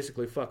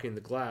basically fucking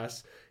the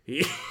glass,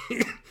 he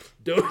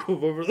dove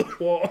over the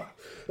wall,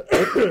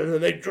 and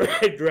then they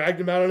dragged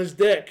him out on his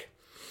dick.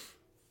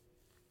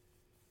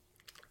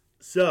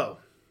 So,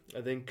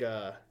 I think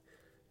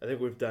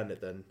we've done it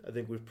then. I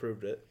think we've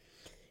proved it.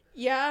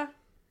 Yeah.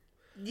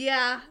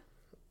 Yeah.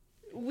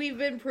 We've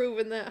been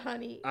proving that,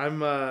 honey. I'm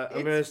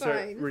gonna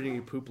start reading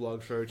you poop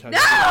logs for every time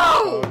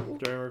No!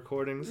 during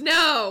recordings.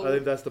 No! I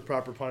think that's the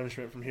proper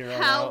punishment from here on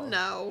out. Hell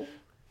no.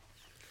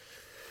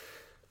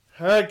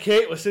 Alright,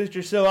 Kate, well, since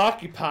you're so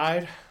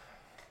occupied,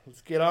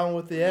 let's get on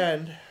with the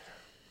end.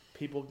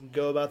 People can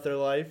go about their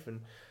life,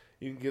 and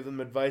you can give them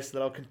advice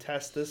that I'll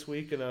contest this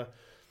week in a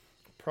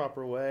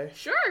proper way.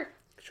 Sure.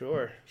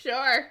 Sure.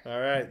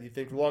 Alright, you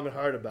think long and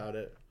hard about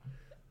it.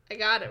 I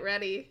got it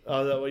ready.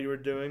 Oh, is that what you were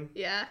doing?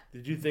 Yeah.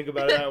 Did you think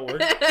about it at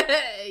work?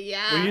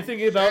 Yeah. Were you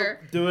thinking about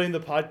doing the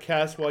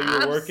podcast while you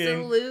were working?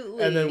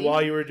 Absolutely. And then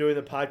while you were doing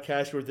the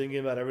podcast, you were thinking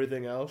about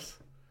everything else?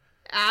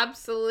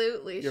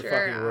 Absolutely, You're sure.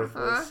 fucking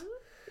worthless.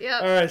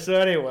 Yep. Alright, so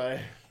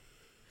anyway.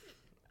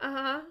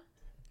 Uh-huh.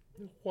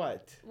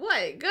 What?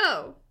 What?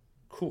 Go.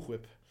 Cool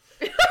Whip.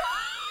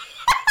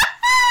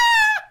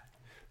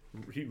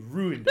 He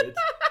ruined it.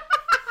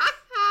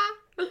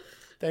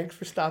 Thanks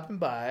for stopping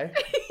by.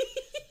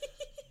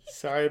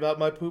 Sorry about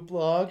my poop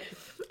log.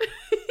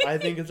 I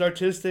think it's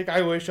artistic.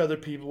 I wish other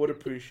people would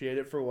appreciate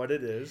it for what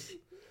it is.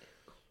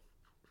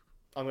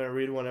 I'm going to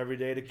read one every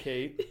day to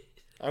Kate.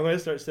 I'm going to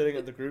start sitting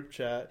at the group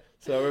chat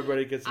so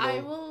everybody gets to know. I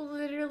will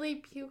literally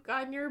puke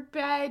on your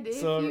bed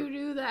if you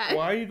do that.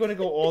 Why are you going to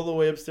go all the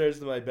way upstairs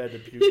to my bed to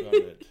puke on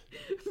it?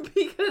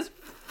 Because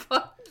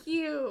fuck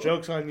you.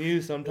 Joke's on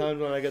you. Sometimes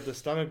when I get the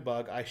stomach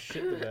bug, I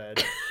shit the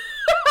bed.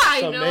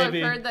 I know, I've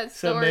heard that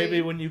story. So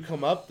maybe when you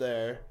come up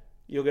there,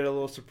 you'll get a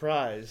little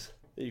surprise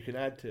that you can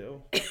add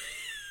to.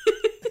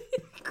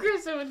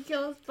 Kristen would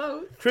kill us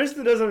both.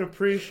 Kristen doesn't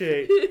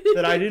appreciate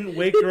that I didn't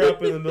wake her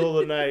up in the middle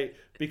of the night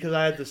because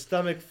I had the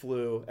stomach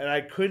flu and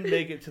I couldn't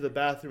make it to the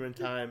bathroom in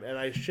time and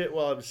I shit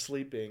while I was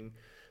sleeping.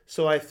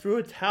 So I threw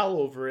a towel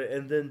over it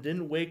and then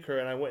didn't wake her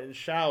and I went and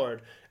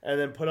showered and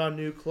then put on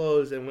new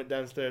clothes and went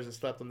downstairs and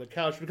slept on the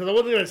couch because I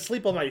wasn't going to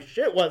sleep on my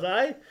shit, was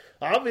I?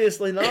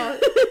 Obviously not.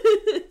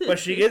 But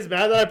she gets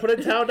mad that I put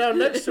a towel down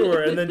next to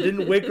her and then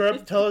didn't wake her up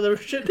to tell her there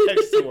was shit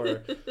next to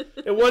her.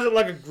 It wasn't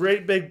like a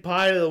great big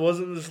pile. It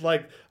wasn't just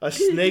like a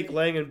snake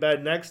laying in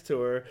bed next to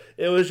her.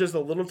 It was just a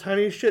little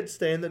tiny shit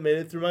stain that made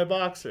it through my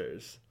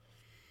boxers.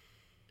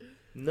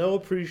 No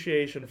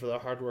appreciation for the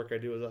hard work I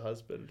do as a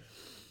husband.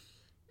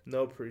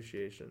 No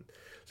appreciation.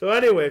 So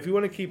anyway, if you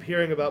want to keep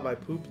hearing about my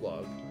poop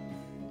log,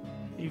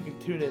 you can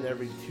tune in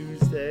every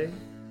Tuesday,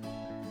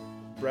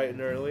 bright and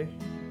early.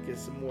 Get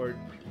some more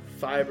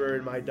fiber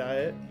in my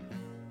diet.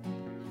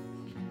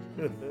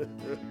 If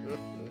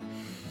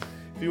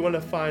you want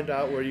to find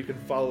out where you can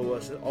follow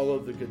us and all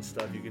of the good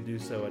stuff, you can do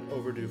so at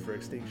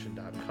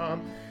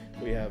overdueforextinction.com.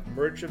 We have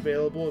merch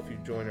available if you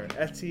join our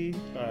Etsy.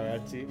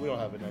 We don't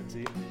have an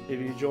Etsy. If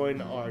you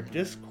join our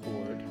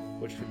Discord,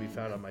 which can be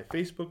found on my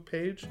Facebook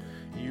page,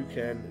 you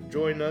can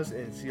join us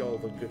and see all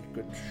the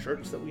good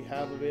shirts that we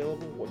have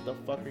available. What the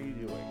fuck are you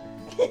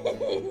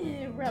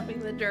doing?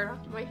 Rubbing the dirt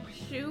off my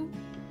shoe.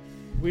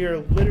 We are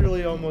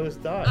literally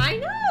almost done. I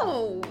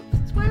know!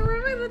 That's why I'm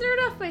rubbing the dirt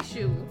off my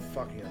shoe.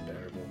 Fucking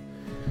unbearable.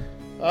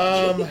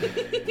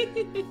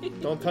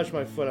 Don't touch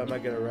my foot, I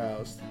might get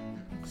aroused.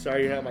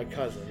 Sorry, you're not my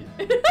cousin.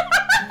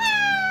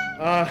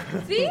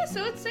 See?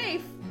 So it's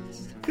safe.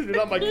 Because you're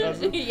not my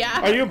cousin?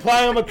 Yeah. Are you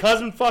implying I'm a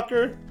cousin,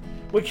 fucker?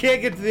 We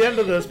can't get to the end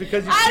of this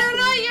because you... I don't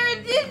know, you're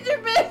a ginger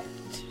bitch!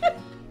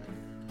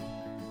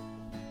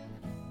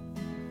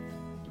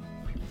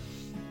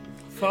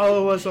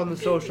 Follow us on the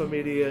social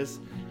medias.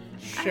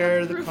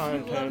 Share the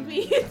content.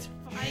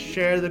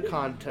 share the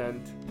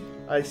content.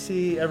 I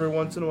see every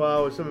once in a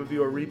while some of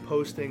you are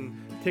reposting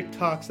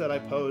TikToks that I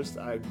post.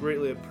 I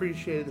greatly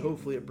appreciate it.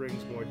 Hopefully it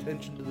brings more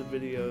attention to the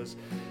videos.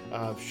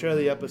 Share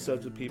the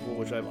episodes with people,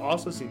 which I've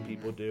also seen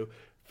people do.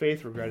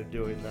 Faith regretted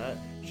doing that.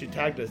 She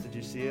tagged us. Did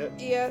you see it?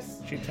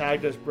 Yes. She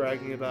tagged us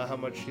bragging about how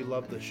much she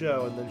loved the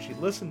show, and then she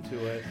listened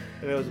to it,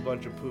 and it was a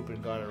bunch of poop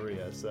and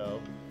gonorrhea.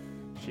 So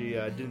she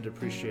didn't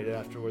appreciate it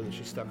afterward that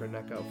she stuck her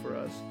neck out for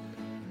us.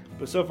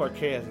 But so far,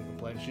 Kay hasn't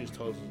complained. She just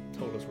told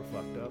us we're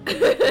fucked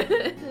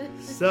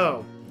up.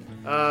 So,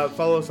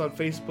 follow us on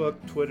Facebook,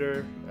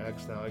 Twitter,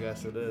 X now I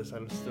guess it is.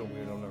 I'm still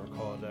weird. I'll never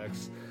call it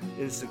X.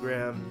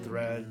 Instagram,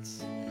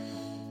 Threads,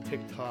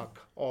 TikTok,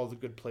 all the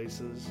good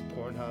places.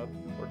 Pornhub,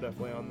 we're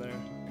definitely on there.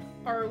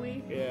 Are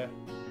we? Yeah.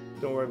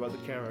 Don't worry about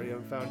the camera. You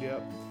haven't found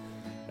yet.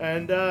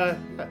 And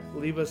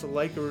leave us a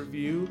like, a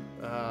review.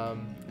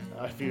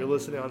 If you're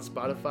listening on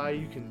Spotify,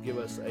 you can give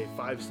us a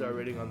 5-star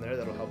rating on there.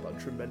 That'll help out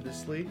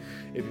tremendously.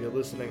 If you're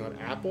listening on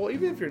Apple,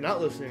 even if you're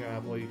not listening on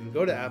Apple, you can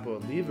go to Apple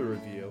and leave a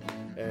review.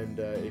 And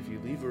if you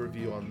leave a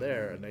review on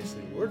there, a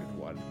nicely worded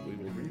one, we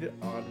will read it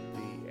on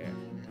the air.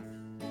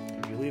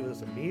 If you leave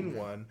us a mean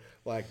one,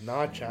 like,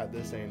 nah, chat,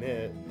 this ain't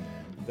it,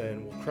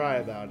 then we'll cry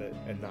about it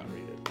and not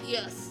read it.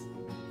 Yes.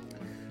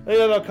 I think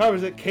that about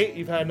covers it. Kate,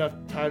 you've had enough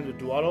time to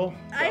dawdle.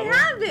 I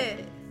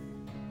haven't.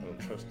 I don't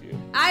trust you.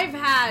 I've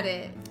had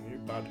it. You're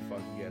about to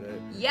fucking get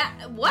it. Yeah.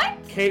 What?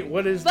 Kate,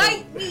 what is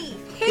Bite me.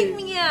 Take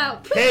me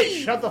out. Please.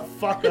 Kate, shut the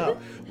fuck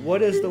up.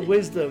 What is the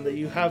wisdom that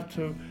you have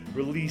to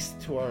release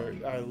to our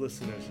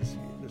listeners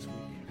this week?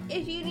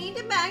 If you need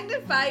to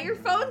magnify your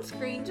phone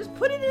screen, just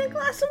put it in a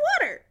glass of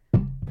water.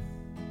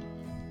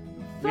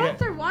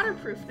 Phones are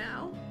waterproof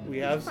now. We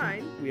have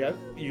fine.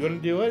 You gonna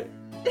do it?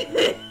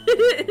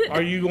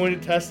 Are you going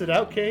to test it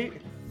out,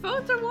 Kate?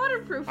 Phones are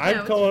waterproof now.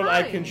 I'm told it's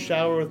I fine. can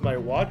shower with my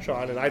watch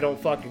on, and I don't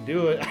fucking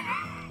do it.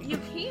 You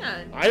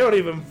can. I don't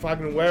even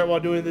fucking wear it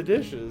while doing the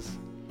dishes.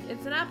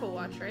 It's an Apple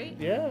Watch, right?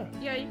 Yeah.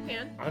 Yeah, you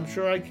can. I'm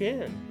sure I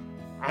can.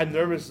 I'm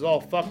nervous as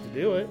all fuck to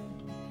do it.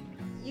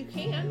 You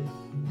can.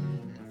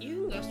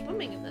 You can go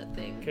swimming in that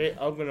thing. Okay,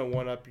 I'm gonna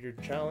one-up your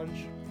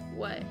challenge.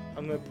 What?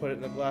 I'm gonna put it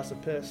in a glass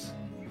of piss.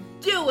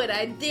 Do it,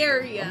 I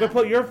dare you. I'm gonna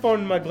put your phone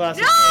in my glass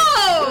of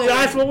No! piss.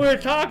 That's what we were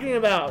talking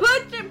about.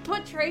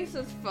 Put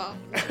Trace's phone.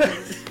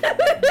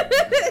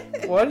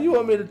 Why do you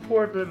want me to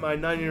torment my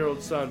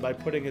 9-year-old son by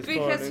putting his phone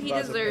in a Because he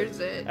glass of deserves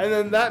piss? it. And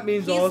then that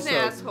means He's an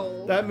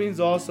asshole. That means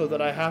also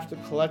that I have to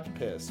collect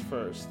piss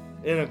first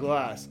in a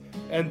glass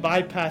and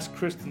bypass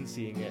Kristen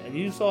seeing it. And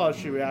you saw how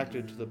she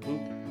reacted to the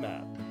poop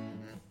map.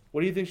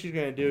 What do you think she's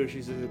gonna do if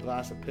she's in a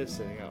glass of piss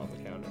sitting out on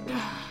the counter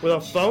with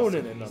a phone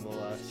in it,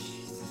 nonetheless?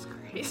 Jesus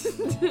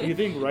Christ. Do you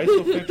think Rice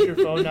will fix your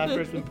phone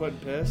after it's been put in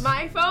piss?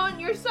 My phone,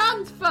 your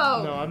son's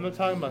phone. No, I'm not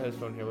talking about his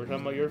phone here. We're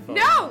talking about your phone.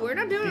 No, we're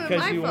not doing it with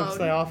Because my you won't phone.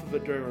 stay off of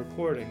it during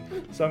recording.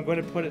 So I'm going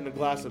to put it in a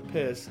glass of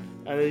piss,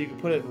 and then you can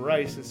put it in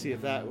rice and see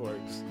if that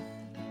works.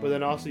 But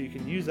then also you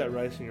can use that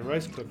rice in your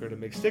rice cooker to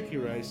make sticky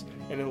rice,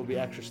 and it will be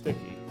extra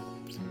sticky.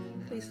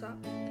 Please stop.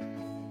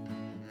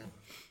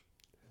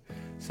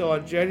 So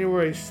on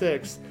January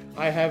 6th,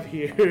 I have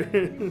here...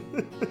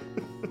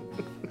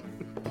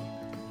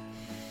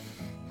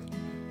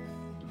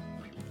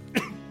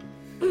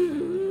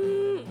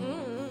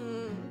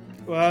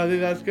 Well, I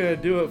think that's going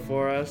to do it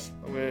for us.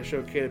 I'm going to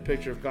show Kate a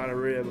picture of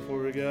gonorrhea before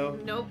we go.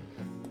 Nope.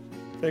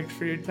 Thanks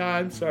for your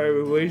time.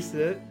 Sorry we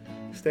wasted it.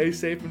 Stay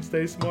safe and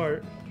stay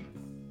smart.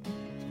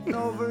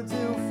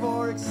 Overdue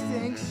for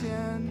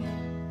extinction.